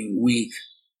 of being weak.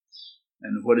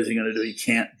 And what is he going to do? He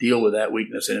can't deal with that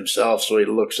weakness in himself, so he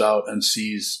looks out and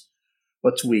sees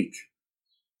what's weak.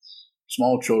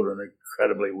 Small children are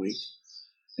incredibly weak.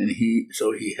 And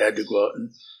so he had to go out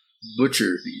and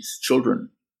butcher these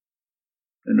children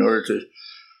in order to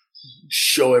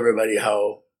show everybody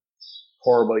how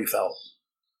horrible he felt.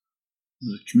 It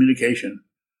was communication.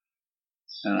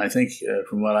 And I think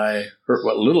from what I heard,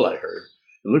 what little I heard,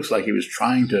 it looks like he was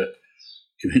trying to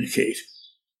communicate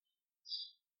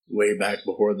way back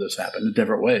before this happened in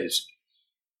different ways.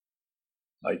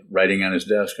 Like writing on his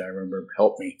desk, I remember,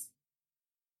 help me.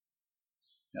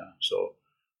 Yeah, so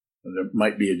there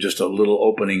might be just a little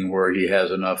opening where he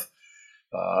has enough,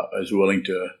 is willing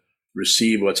to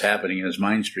receive what's happening in his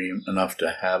mind stream enough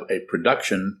to have a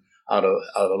production out of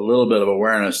a little bit of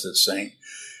awareness that's saying,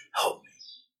 help me.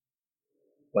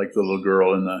 Like the little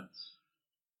girl in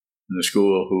the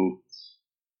school who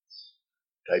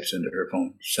types into her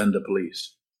phone, send the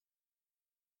police.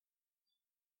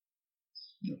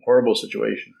 Horrible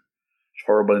situation. It's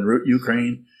horrible in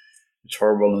Ukraine. It's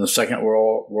horrible in the Second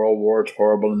World War. It's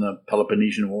horrible in the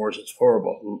Peloponnesian Wars. It's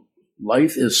horrible.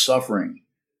 Life is suffering.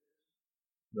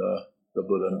 The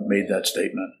Buddha made that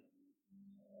statement.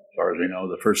 As far as we know,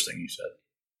 the first thing he said.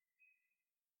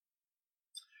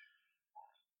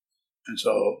 And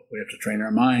so we have to train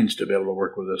our minds to be able to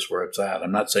work with this where it's at.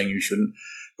 I'm not saying you shouldn't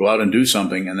go out and do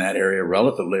something in that area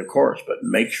relatively, of course, but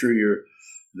make sure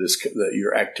that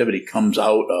your activity comes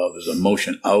out of, as a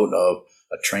motion out of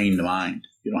a trained mind.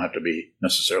 You don't have to be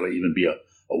necessarily even be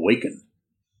awakened.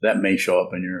 That may show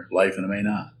up in your life and it may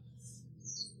not.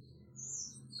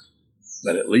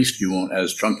 But at least you won't,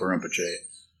 as Trungpa Rinpoche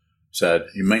said,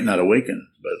 you might not awaken,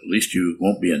 but at least you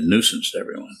won't be a nuisance to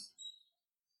everyone.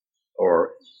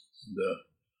 Or the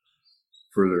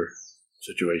further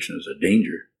situation is a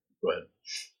danger. Go ahead.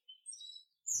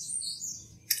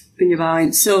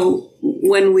 Pinyabawi. So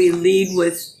when we lead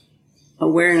with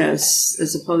awareness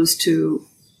as opposed to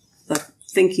the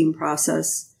thinking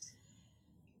process,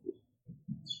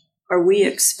 are we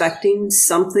expecting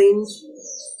something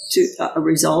to a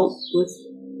result with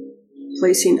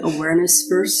placing awareness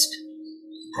first?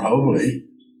 Probably.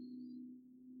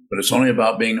 But it's only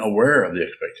about being aware of the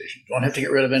expectation. You don't have to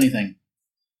get rid of anything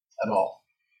at all.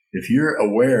 If you're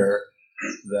aware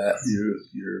that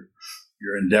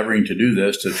you're endeavoring to do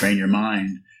this, to train your mind,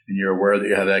 and you're aware that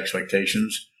you have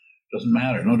expectations, it doesn't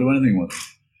matter. Don't do anything with it.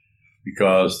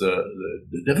 Because the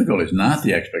difficulty is not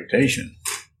the expectation.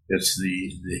 It's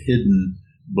the hidden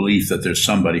belief that there's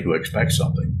somebody who expects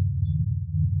something.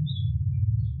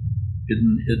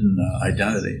 Hidden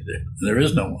identity. There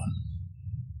is no one.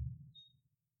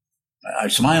 I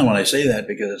smile when I say that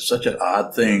because it's such an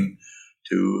odd thing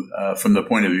to, from the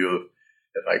point of view of,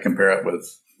 if I compare it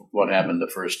with what happened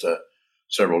the first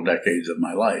several decades of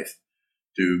my life,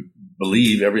 to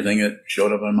believe everything that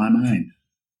showed up in my mind.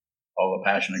 All the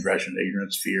passion, aggression,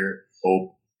 ignorance, fear,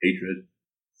 hope, hatred.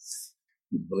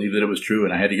 Believe that it was true,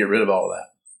 and I had to get rid of all of that.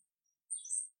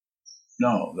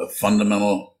 No, the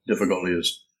fundamental difficulty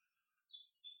is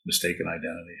mistaken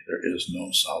identity. There is no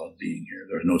solid being here.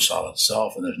 There's no solid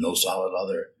self, and there's no solid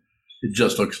other. It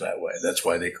just looks that way. That's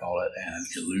why they call it an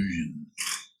illusion.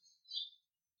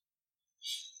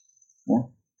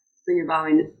 More? When you're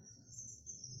bowing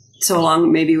so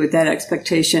along, maybe with that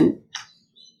expectation,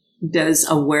 does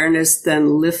awareness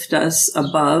then lift us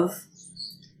above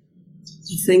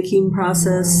the thinking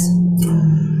process?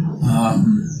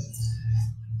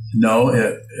 No,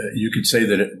 you could say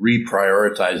that it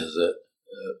reprioritizes it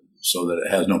so that it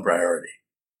has no priority.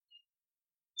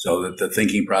 So that the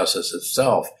thinking process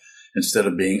itself, instead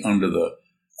of being under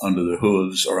the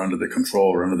hooves or under the control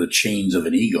or under the chains of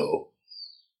an ego,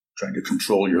 trying to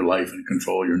control your life and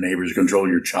control your neighbors, control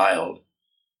your child,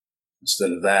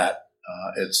 instead of that,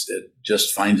 it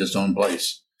just finds its own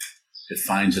place. It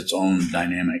finds its own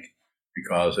dynamic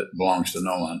because it belongs to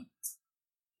no one.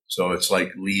 So it's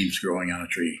like leaves growing on a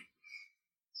tree.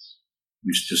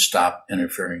 We should just stop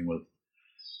interfering with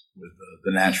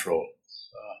the natural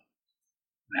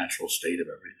state of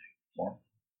everything. More?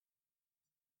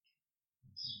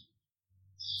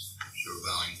 Sure,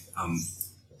 Bowing.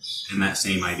 In that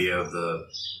same idea of the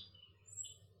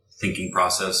thinking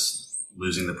process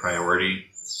losing the priority,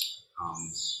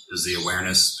 does the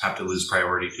awareness have to lose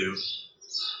priority too?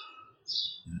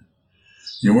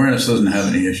 The awareness doesn't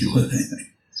have any issue with anything.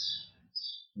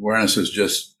 Awareness is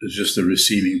just the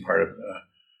receiving part of it.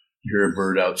 You hear a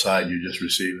bird outside, you just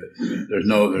receive it. There's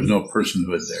no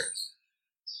personhood there.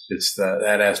 It's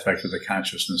that aspect of the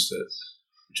consciousness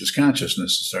which is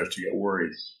consciousness, that starts to get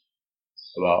worried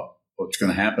about what's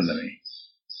going to happen to me,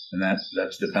 and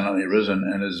that's dependently arisen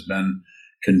and has been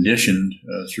conditioned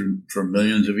for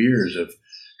millions of years of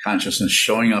consciousness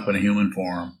showing up in a human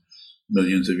form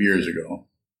millions of years ago.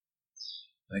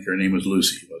 I think her name was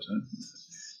Lucy, wasn't it?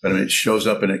 But I mean, it shows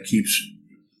up and it keeps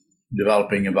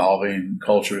developing, evolving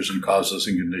cultures and causes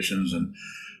and conditions and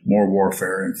more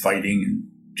warfare and fighting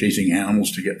and chasing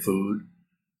animals to get food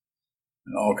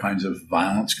and all kinds of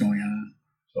violence going on.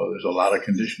 So there's a lot of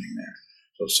conditioning there.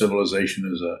 So civilization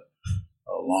is a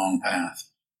long path.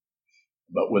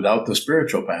 But without the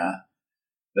spiritual path,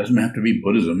 it doesn't have to be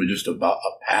Buddhism. It's just about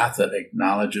a path that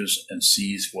acknowledges and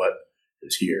sees what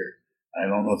is here. I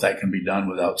don't know if that can be done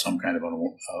without some kind of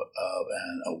an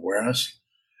awareness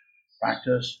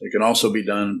practice. It can also be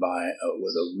done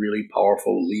with a really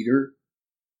powerful leader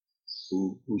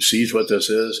who sees what this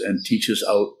is and teaches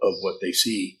out of what they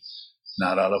see,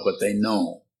 not out of what they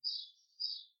know.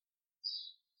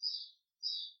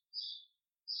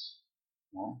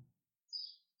 Well,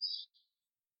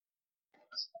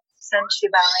 Senshi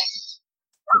Bowing.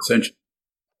 essentially.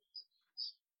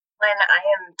 When I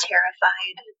am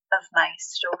terrified of my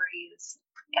stories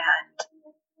and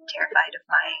terrified of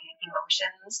my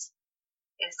emotions,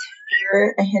 is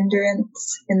fear a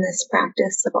hindrance in this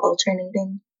practice of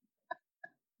alternating?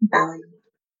 Bowing.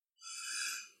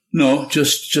 No,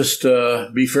 just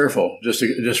be fearful.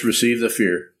 Just receive the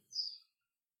fear.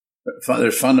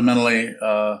 There's fundamentally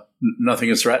nothing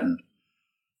is threatened.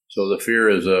 So the fear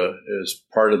is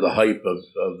part of the hype of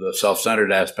the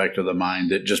self-centered aspect of the mind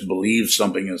that just believes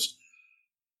something is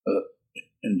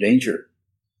in danger.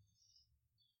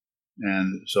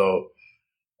 And so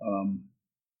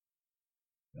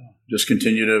just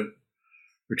continue to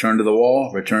Return to the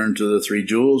wall, return to the 3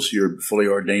 jewels. You're a fully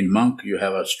ordained monk. You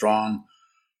have a strong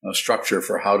structure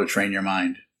for how to train your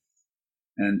mind.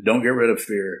 And don't get rid of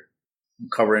fear. Don't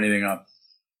cover anything up.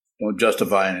 Don't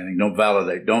justify anything. Don't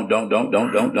validate.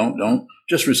 Don't.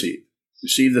 Just receive.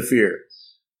 Receive the fear.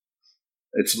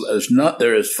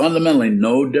 There is fundamentally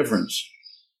no difference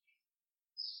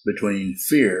between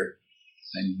fear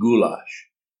and goulash.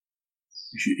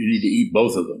 You need to eat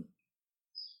both of them.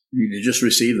 You need to just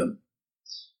receive them.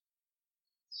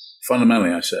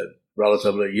 Fundamentally, I said,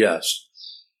 relatively, yes.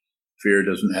 Fear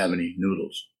doesn't have any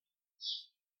noodles.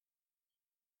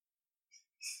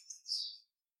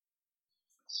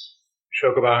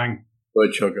 Shokabang. Go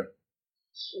ahead, Shoka.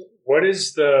 What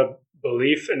is the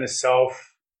belief in the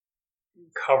self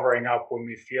covering up when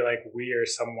we feel like we are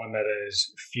someone that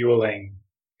is fueling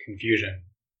confusion?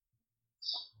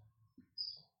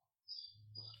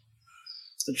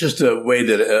 It's just a way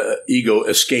that ego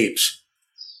escapes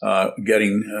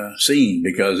getting seen,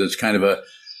 because it's kind of a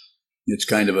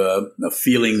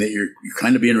feeling that you're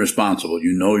kind of being responsible.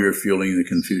 You know you're fueling the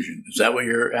confusion. Is that what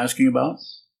you're asking about?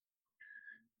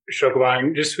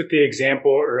 Shokabang, just with the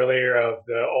example earlier of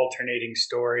the alternating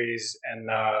stories and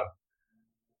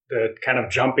the kind of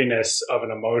jumpiness of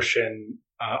an emotion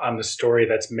on the story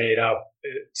that's made up,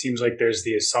 it seems like there's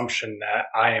the assumption that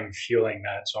I am fueling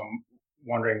that. So I'm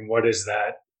wondering, what is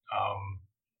that?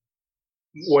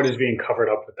 What is being covered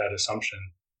up with that assumption?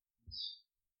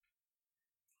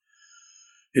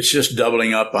 It's just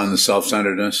doubling up on the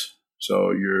self-centeredness.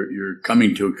 So you're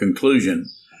coming to a conclusion,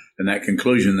 and that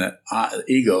conclusion that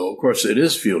ego, of course, it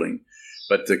is fueling,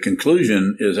 but the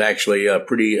conclusion is actually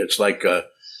it's like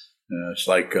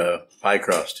pie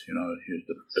crust.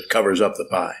 It covers up the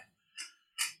pie.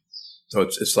 So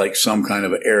it's like some kind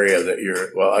of area that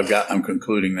I'm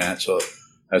concluding that, so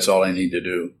that's all I need to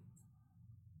do.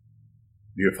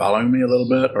 You're following me a little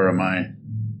bit, or am I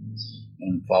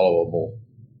unfollowable?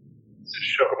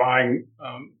 Shokabang,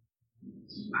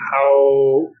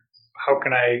 how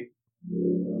can I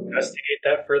investigate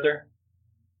that further?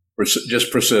 Just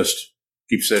persist.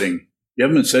 Keep sitting. You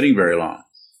haven't been sitting very long.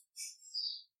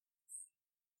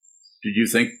 Did you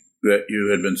think that you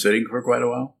had been sitting for quite a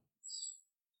while?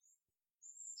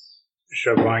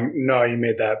 Shokabang, no, you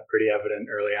made that pretty evident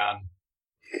early on.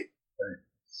 Okay.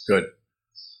 Good.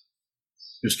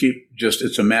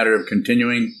 It's a matter of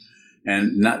continuing,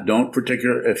 and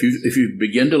if you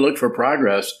begin to look for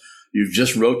progress, you've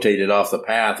just rotated off the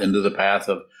path into the path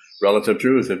of relative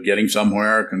truth, of getting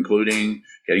somewhere, concluding,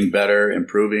 getting better,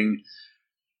 improving.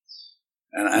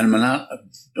 And I'm not,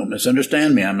 don't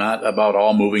misunderstand me, I'm not about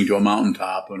all moving to a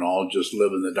mountaintop and all just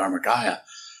live in the Dharmakaya.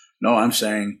 No, I'm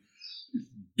saying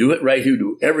do it right here,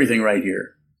 do everything right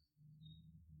here.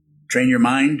 Train your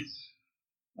mind.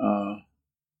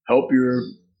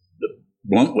 The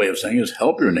blunt way of saying is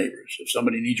help your neighbors. If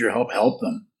somebody needs your help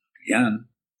them. Again.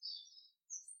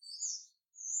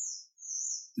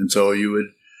 And so you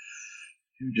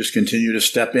just continue to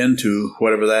step into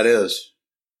whatever that is.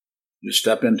 Just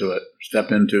step into it.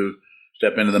 Step into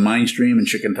the mind stream and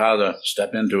Shikantaza.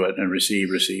 Step into it and receive.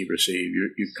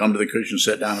 You come to the cushion,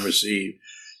 sit down and receive.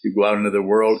 You go out into the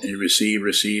world and you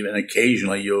receive, and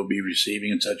occasionally you'll be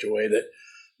receiving in such a way that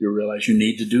you'll realize you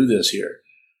need to do this here.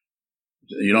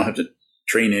 You don't have to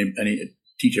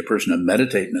teach a person to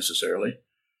meditate necessarily.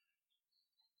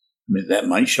 I mean, that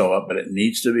might show up, but it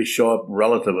needs to show up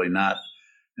relatively, not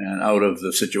and out of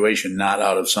the situation, not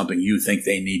out of something you think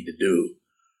they need to do.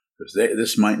 Because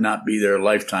this might not be their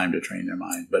lifetime to train their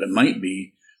mind, but it might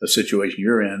be a situation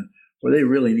you're in where they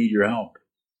really need your help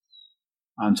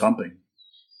on something.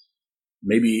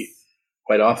 Maybe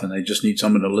quite often they just need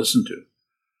someone to listen to.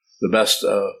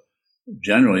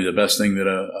 Generally the best thing that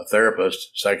a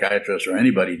therapist, psychiatrist, or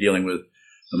anybody dealing with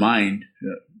the mind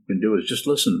can do is just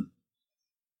listen.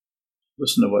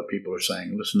 Listen to what people are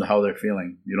saying. Listen to how they're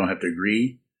feeling. You don't have to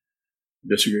agree,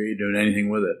 disagree, do anything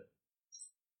with it.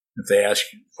 If they ask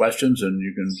questions, then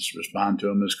you can just respond to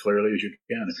them as clearly as you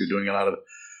can. If you're doing a lot of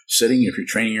sitting, if you're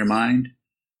training your mind,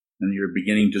 and you're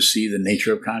beginning to see the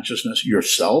nature of consciousness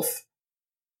yourself,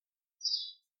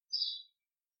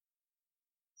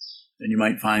 then you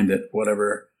might find that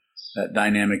whatever that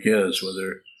dynamic is,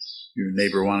 whether your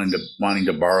neighbor wanting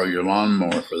to borrow your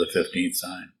lawnmower for the 15th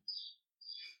time.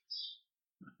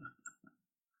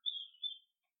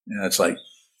 Yeah, it's like,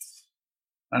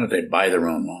 why don't they buy their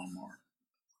own lawnmower?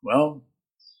 Well,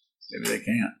 maybe they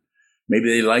can't. Maybe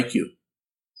they like you.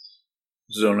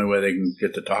 This is the only way they can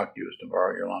get to talk to you, is to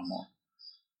borrow your lawnmower.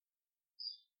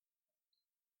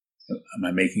 Am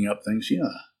I making up things? Yeah,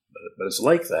 but it's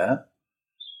like that.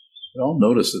 We all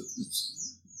notice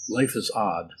that life is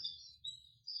odd.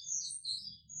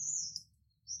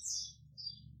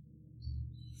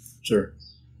 Sir.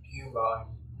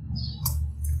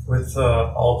 With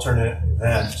alternate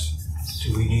event,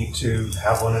 do we need to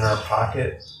have one in our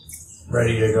pocket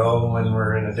ready to go when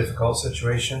we're in a difficult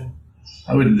situation?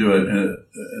 I wouldn't do it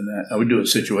I would do it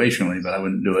situationally, but I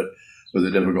wouldn't do it with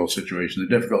a difficult situation.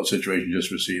 The difficult situation, just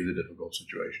receive the difficult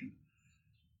situation.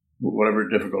 Whatever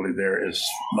difficulty there is, as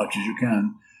much as you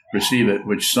can, receive it,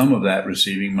 which some of that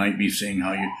receiving might be seeing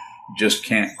how you just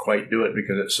can't quite do it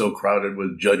because it's so crowded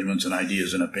with judgments and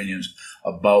ideas and opinions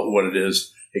about what it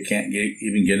is. It can't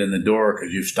even get in the door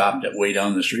because you've stopped it way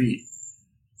down the street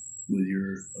with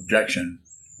your objection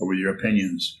or with your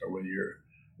opinions or with your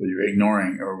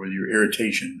ignoring or with your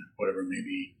irritation, whatever it may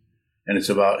be. And it's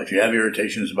about, if you have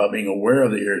irritation, it's about being aware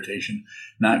of the irritation,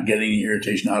 not getting the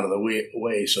irritation out of the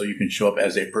way so you can show up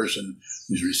as a person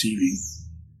who's receiving.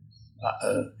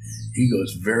 Ego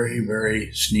is very,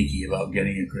 very sneaky about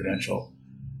getting a credential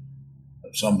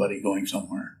of somebody going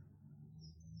somewhere.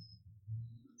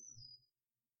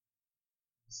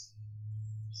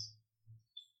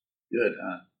 Good,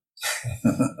 huh?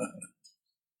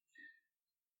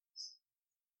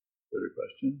 Further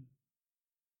question?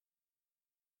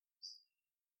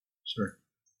 Sure.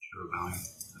 Sure, Valley.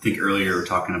 I think earlier we were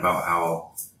talking about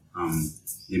how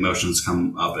the emotions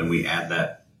come up and we add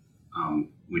that,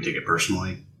 we take it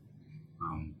personally.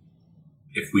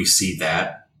 If we see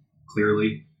that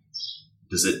clearly,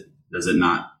 does it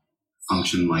not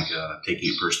function like taking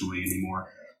it personally anymore?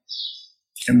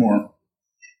 Anymore.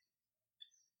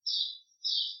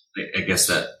 I guess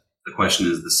that the question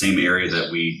is the same area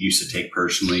that we used to take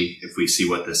personally. If we see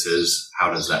what this is,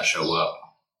 how does that show up?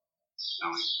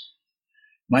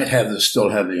 Might still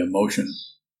have the emotion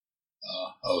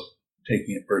of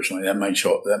taking it personally. That might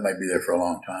show up. That might be there for a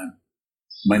long time.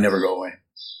 Might never go away.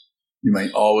 You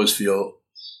might always feel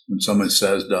when someone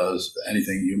says, does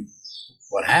anything.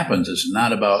 What happens is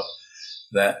not about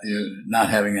that. You're not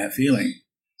having that feeling.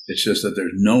 It's just that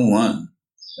there's no one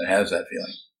that has that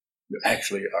feeling. You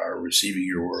actually are receiving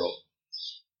your world,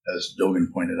 as Dogen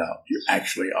pointed out. You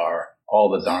actually are. All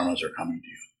the dharmas are coming to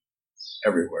you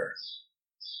everywhere.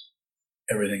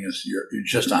 Everything is, you're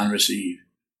just on receive.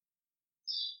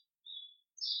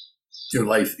 Your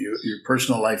life, your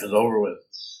personal life is over with.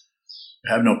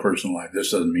 You have no personal life.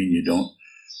 This doesn't mean you don't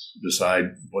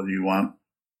decide whether you want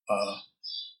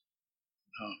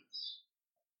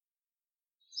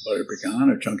butter pecan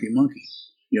or chunky monkey.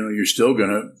 You're still going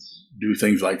to do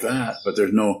things like that, but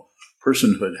there's no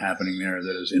personhood happening there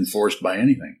that is enforced by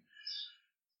anything.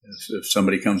 If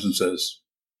somebody comes and says,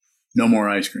 no more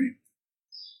ice cream,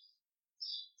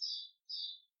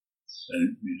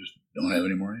 then you just don't have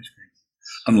any more ice cream.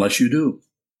 Unless you do,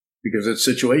 because it's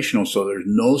situational, so there's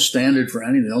no standard for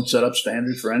anything. They don't set up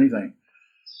standards for anything.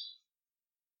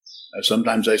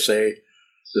 Sometimes I say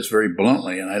this very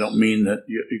bluntly, and I don't mean that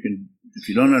you can, if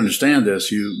you don't understand this,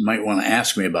 you might want to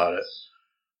ask me about it,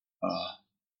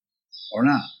 or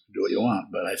not. Do what you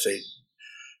want. But I say,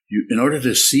 in order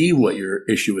to see what your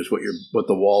issue is, what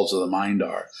the walls of the mind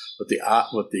are, what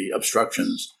the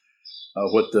obstructions,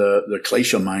 what the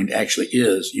klesha mind actually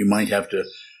is, you might have to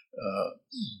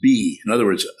be. In other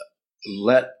words,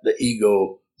 let the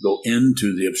ego go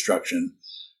into the obstruction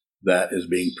that is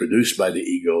being produced by the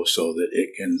ego so that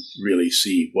it can really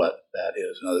see what that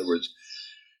is. In other words,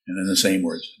 and in the same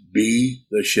words, be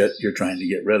the shit you're trying to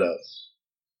get rid of.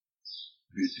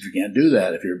 If you can't do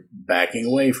that, if you're backing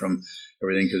away from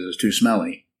everything because it's too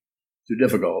smelly, too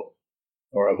difficult,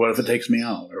 or what if it takes me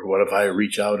out, or what if I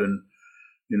reach out and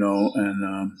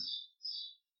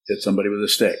hit somebody with a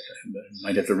stick? I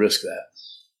might have to risk that.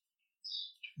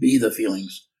 Be the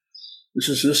feelings. This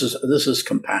is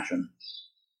compassion.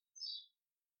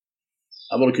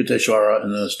 Avalokiteshvara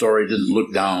in the story didn't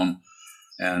look down,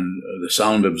 and the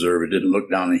sound observer didn't look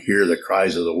down and hear the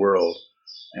cries of the world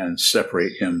and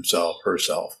separate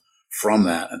herself from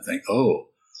that and think,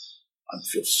 oh, I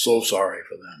feel so sorry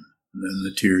for them. And then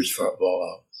the tears fall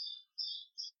out.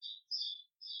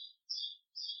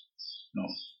 No.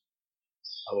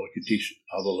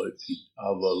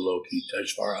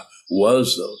 Avalokiteshvara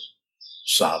was those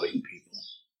sobbing people,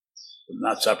 but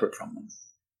not separate from them.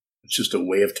 It's just a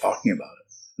way of talking about it.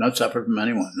 Not separate from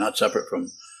anyone. Not separate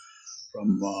from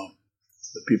the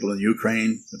people in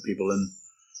Ukraine, the people in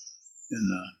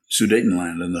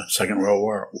Sudetenland in the Second World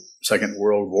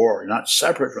War. Not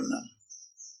separate from them.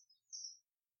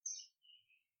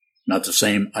 Not the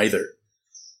same either.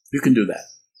 You can do that.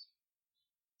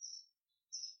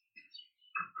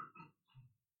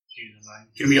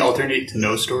 Can we alternate to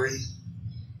no story?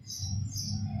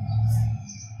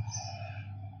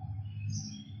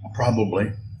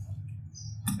 Probably.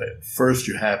 But first,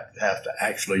 you have to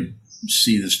actually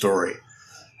see the story.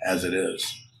 as it is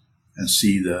and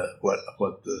see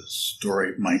what the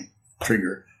story might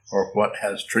trigger or what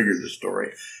has triggered the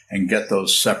story and get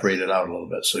those separated out a little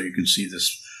bit so you can see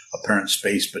this apparent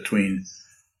space between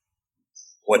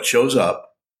what shows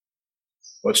up,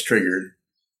 what's triggered,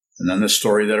 and then the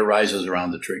story that arises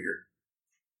around the trigger.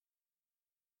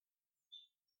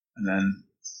 And then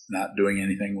not doing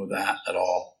anything with that at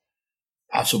all,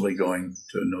 possibly going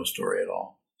to no story at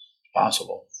all. It's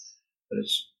possible, but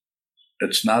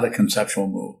it's not a conceptual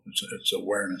move. It's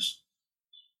awareness.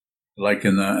 Like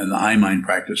in the I mind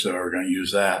practice, that we're going to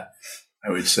use that,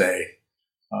 I would say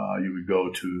you would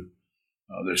go to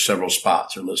there's several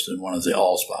spots are listed. One is the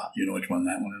all spot. You know which one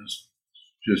that one is?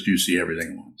 Just you see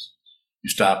everything at once. You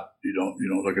stop. You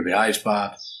don't look at the I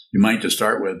spot. You might to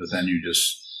start with, but then you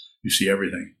see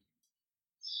everything.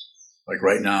 Like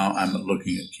right now, I'm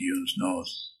looking at Kiyun's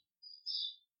nose.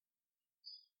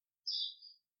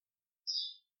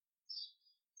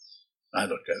 I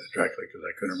looked at it directly because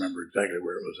I couldn't remember exactly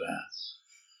where it was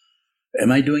at.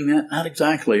 Am I doing that? Not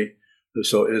exactly.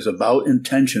 So it is about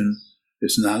intention.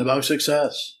 It's not about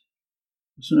success.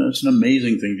 It's an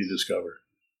amazing thing to discover.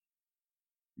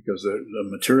 Because the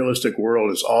materialistic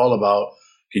world is all about,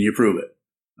 can you prove it?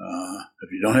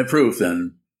 If you don't have proof,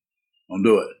 then don't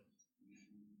do it.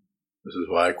 This is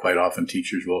why quite often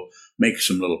teachers will make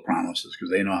some little promises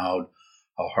because they know how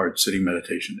hard sitting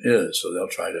meditation is. So they'll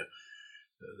try to.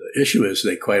 The issue is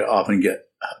they quite often get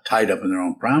tied up in their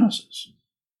own promises.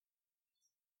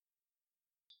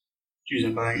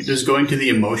 Does going to the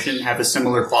emotion have a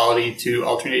similar quality to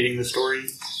alternating the story?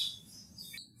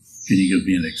 Can you give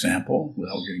me an example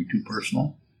without getting too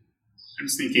personal? I'm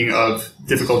just thinking of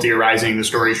difficulty arising, the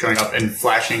story showing up and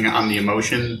flashing on the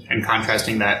emotion, and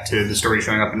contrasting that to the story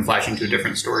showing up and flashing to a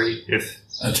different story.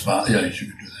 That's fine. Yeah, you should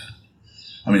do that.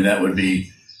 I mean, that would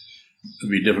be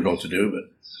difficult to do, but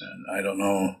I don't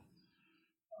know.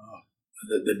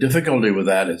 The difficulty with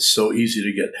that, it's so easy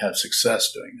to have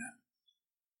success doing that.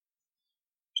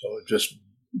 So just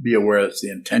be aware it's the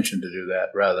intention to do that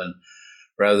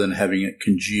rather than having it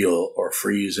congeal or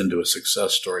freeze into a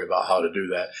success story about how to do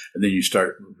that. And then you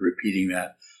start repeating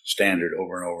that standard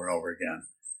over and over and over again.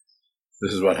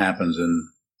 This is what happens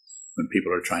when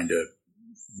people are trying to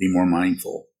be more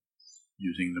mindful,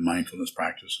 using the mindfulness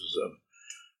practices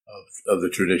of the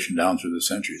tradition down through the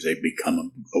centuries. They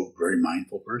become a very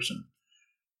mindful person.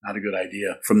 Not a good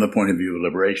idea from the point of view of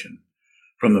liberation.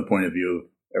 From the point of view of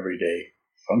everyday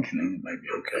functioning, it might be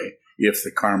okay if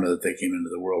the karma that they came into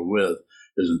the world with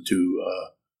isn't too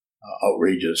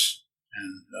outrageous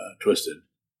and twisted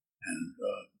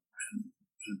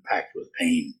and packed with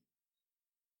pain.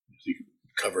 So you can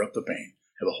cover up the pain.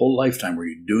 Have a whole lifetime where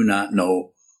you do not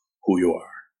know who you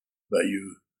are, but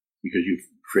because you've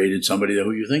created somebody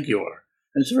who you think you are.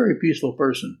 And it's a very peaceful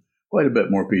person, quite a bit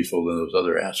more peaceful than those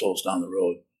other assholes down the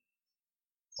road.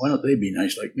 Why don't they be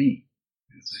nice like me?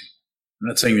 I'm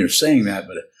not saying they're saying that,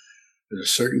 but there's a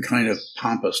certain kind of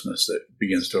pompousness that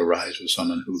begins to arise with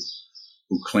someone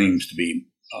who claims to be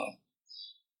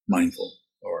mindful.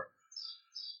 Or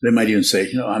they might even say,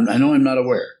 I know I'm not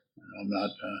aware. I'm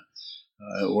not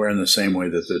aware in the same way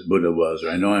that the Buddha was, or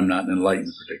I know I'm not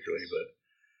enlightened particularly, but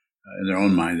in their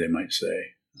own mind they might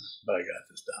say, but I got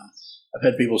this down. I've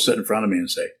had people sit in front of me and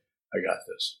say, I got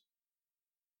this.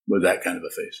 With that kind of a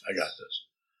face. I got this.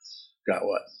 Got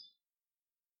what?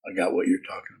 I got what you're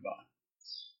talking about.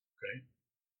 Okay?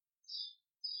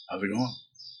 How's it going?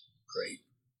 Great.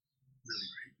 Really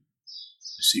great.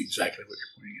 I see exactly what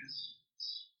you're pointing at.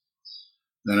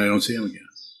 Then I don't see them again.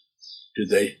 Did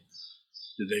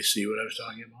they see what I was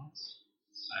talking about?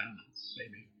 I don't know.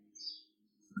 Maybe.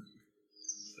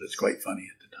 But it's quite funny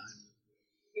at the time.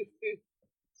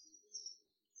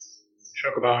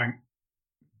 Shokabang.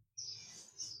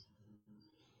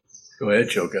 Go ahead,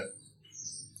 Choka.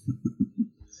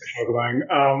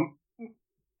 Shokabang.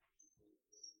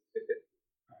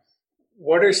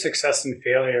 What are success and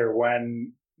failure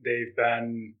when they've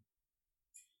been,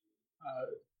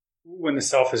 when the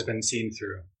self has been seen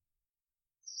through?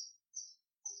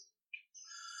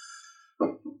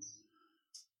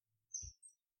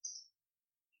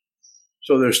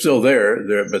 So they're still there,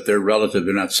 but they're relative.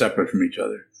 They're not separate from each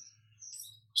other.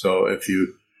 So if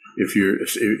you're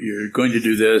going to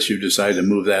do this, you decide to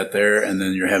move that there, and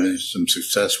then you're having some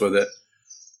success with it.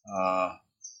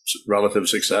 Relative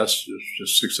success is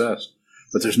just success.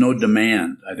 But there's no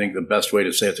demand. I think the best way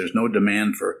to say it, there's no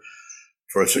demand for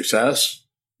success.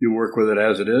 You work with it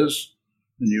as it is,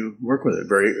 and you work with it.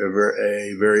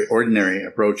 A very ordinary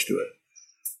approach to it.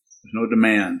 There's no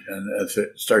demand. And if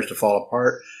it starts to fall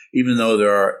apart, even though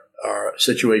there are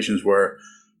situations where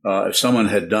if someone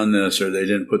had done this, or they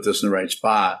didn't put this in the right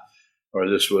spot, or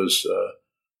this was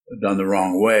done the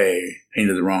wrong way,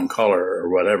 painted the wrong color, or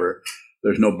whatever,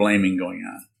 there's no blaming going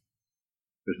on.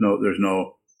 There's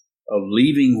no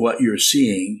leaving what you're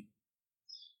seeing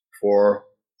for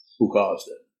who caused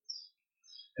it.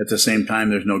 At the same time,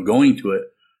 there's no going to it.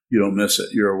 You don't miss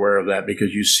it. You're aware of that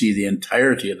because you see the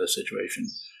entirety of the situation.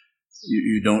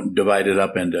 You don't divide it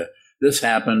up into this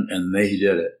happened and they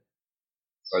did it,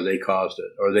 or they caused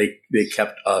it, or they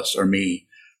kept us or me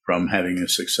from having a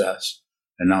success.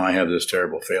 And now I have this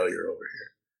terrible failure over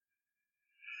here.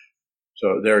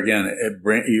 So there again,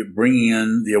 you're bringing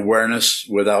in the awareness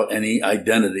without any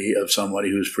identity of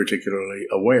somebody who's particularly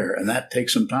aware. And that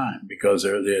takes some time because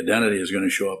the identity is going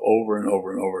to show up over and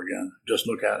over and over again. Just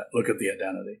look at it. Look at the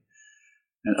identity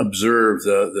and observe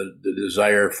the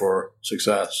desire for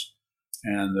success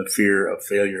and the fear of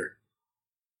failure.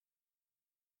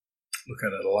 Look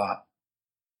at it a lot.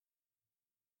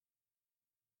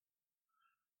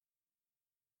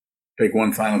 Take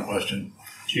one final question.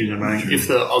 If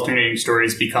the alternating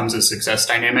stories becomes a success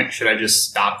dynamic, should I just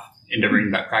stop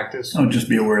endeavoring that practice? No, just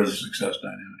be aware of the success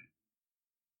dynamic.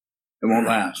 It won't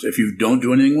last. If you don't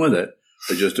do anything with it,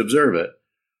 but just observe it,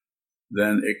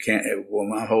 then it will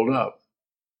not hold up.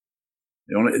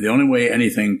 The only way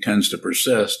anything tends to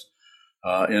persist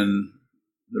in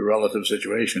the relative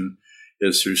situation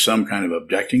is through some kind of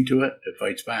objecting to it. It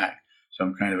fights back.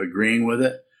 Some kind of agreeing with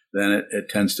it. Then it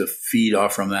tends to feed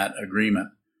off from that agreement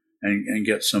and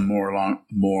get some more long,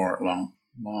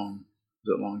 is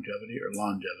it longevity or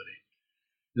longevity?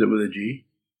 Is it with a G?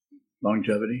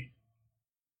 Longevity?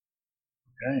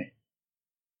 Okay.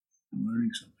 I'm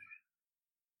learning something.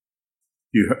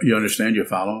 You understand, you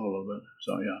follow a little bit.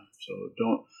 So yeah. So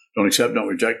don't accept, don't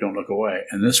reject, don't look away.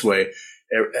 And this way,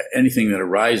 anything that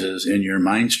arises in your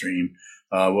mind stream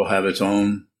will have its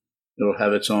own,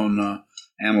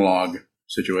 analog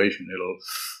situation.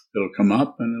 It'll come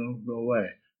up and it'll go away,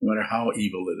 no matter how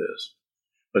evil it is.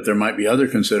 But there might be other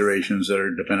considerations that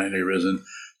are dependently arisen.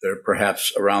 They're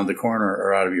perhaps around the corner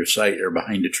or out of your sight or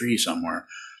behind a tree somewhere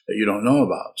that you don't know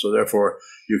about. So therefore,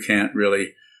 you can't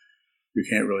really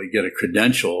get a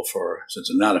credential for, since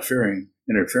it's not interfering,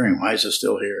 why is it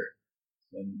still here?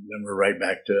 And then we're right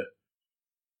back to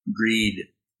greed,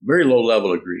 very low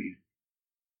level of greed.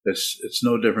 It's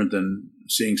no different than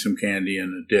seeing some candy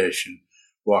in a dish and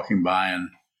walking by and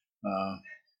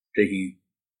taking.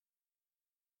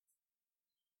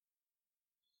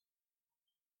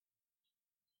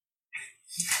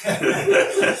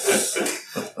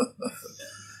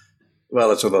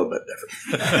 Well, it's a little bit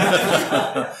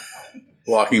different.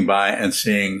 Walking by and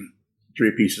seeing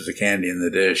 3 pieces of candy in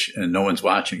the dish and no one's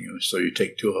watching you, so you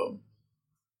take 2 of them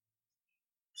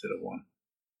instead of 1.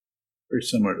 Very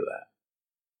similar to that.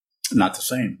 Not the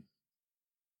same.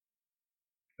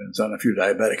 Depends on if you're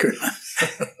diabetic or not.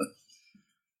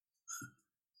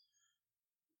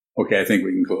 Okay, I think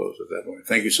we can close at that point.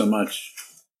 Thank you so much.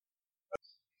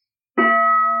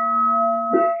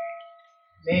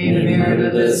 May the merit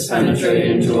of this penetrate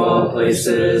into all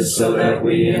places, so that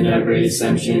we and every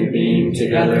sentient being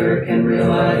together can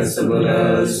realize the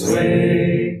Buddha's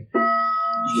way.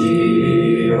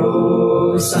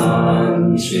 Jio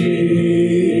San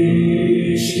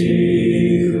Shi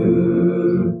Shihu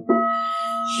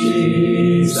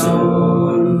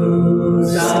Shizon Lu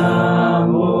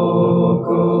Zamoko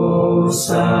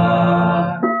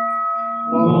Sa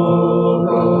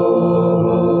Moko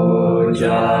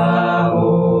Ja.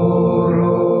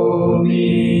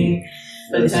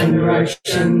 The 10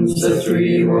 directions, the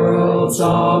 3 worlds,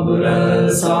 all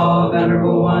Buddhas, all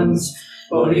venerable ones,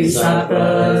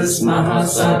 Bodhisattvas,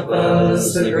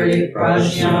 Mahasattvas, the great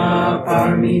Prajna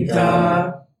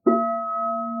Paramita.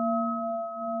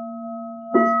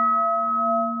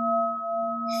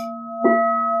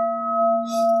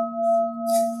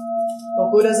 O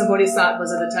Buddhas and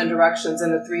Bodhisattvas of the 10 directions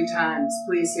and the 3 times,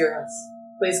 please hear us.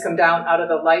 Please come down out of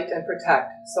the light and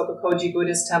protect Sokokoji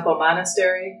Buddhist Temple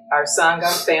Monastery, our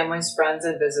Sangha, families, friends,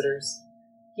 and visitors.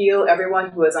 Heal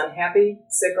everyone who is unhappy,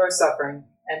 sick, or suffering,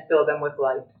 and fill them with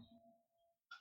light.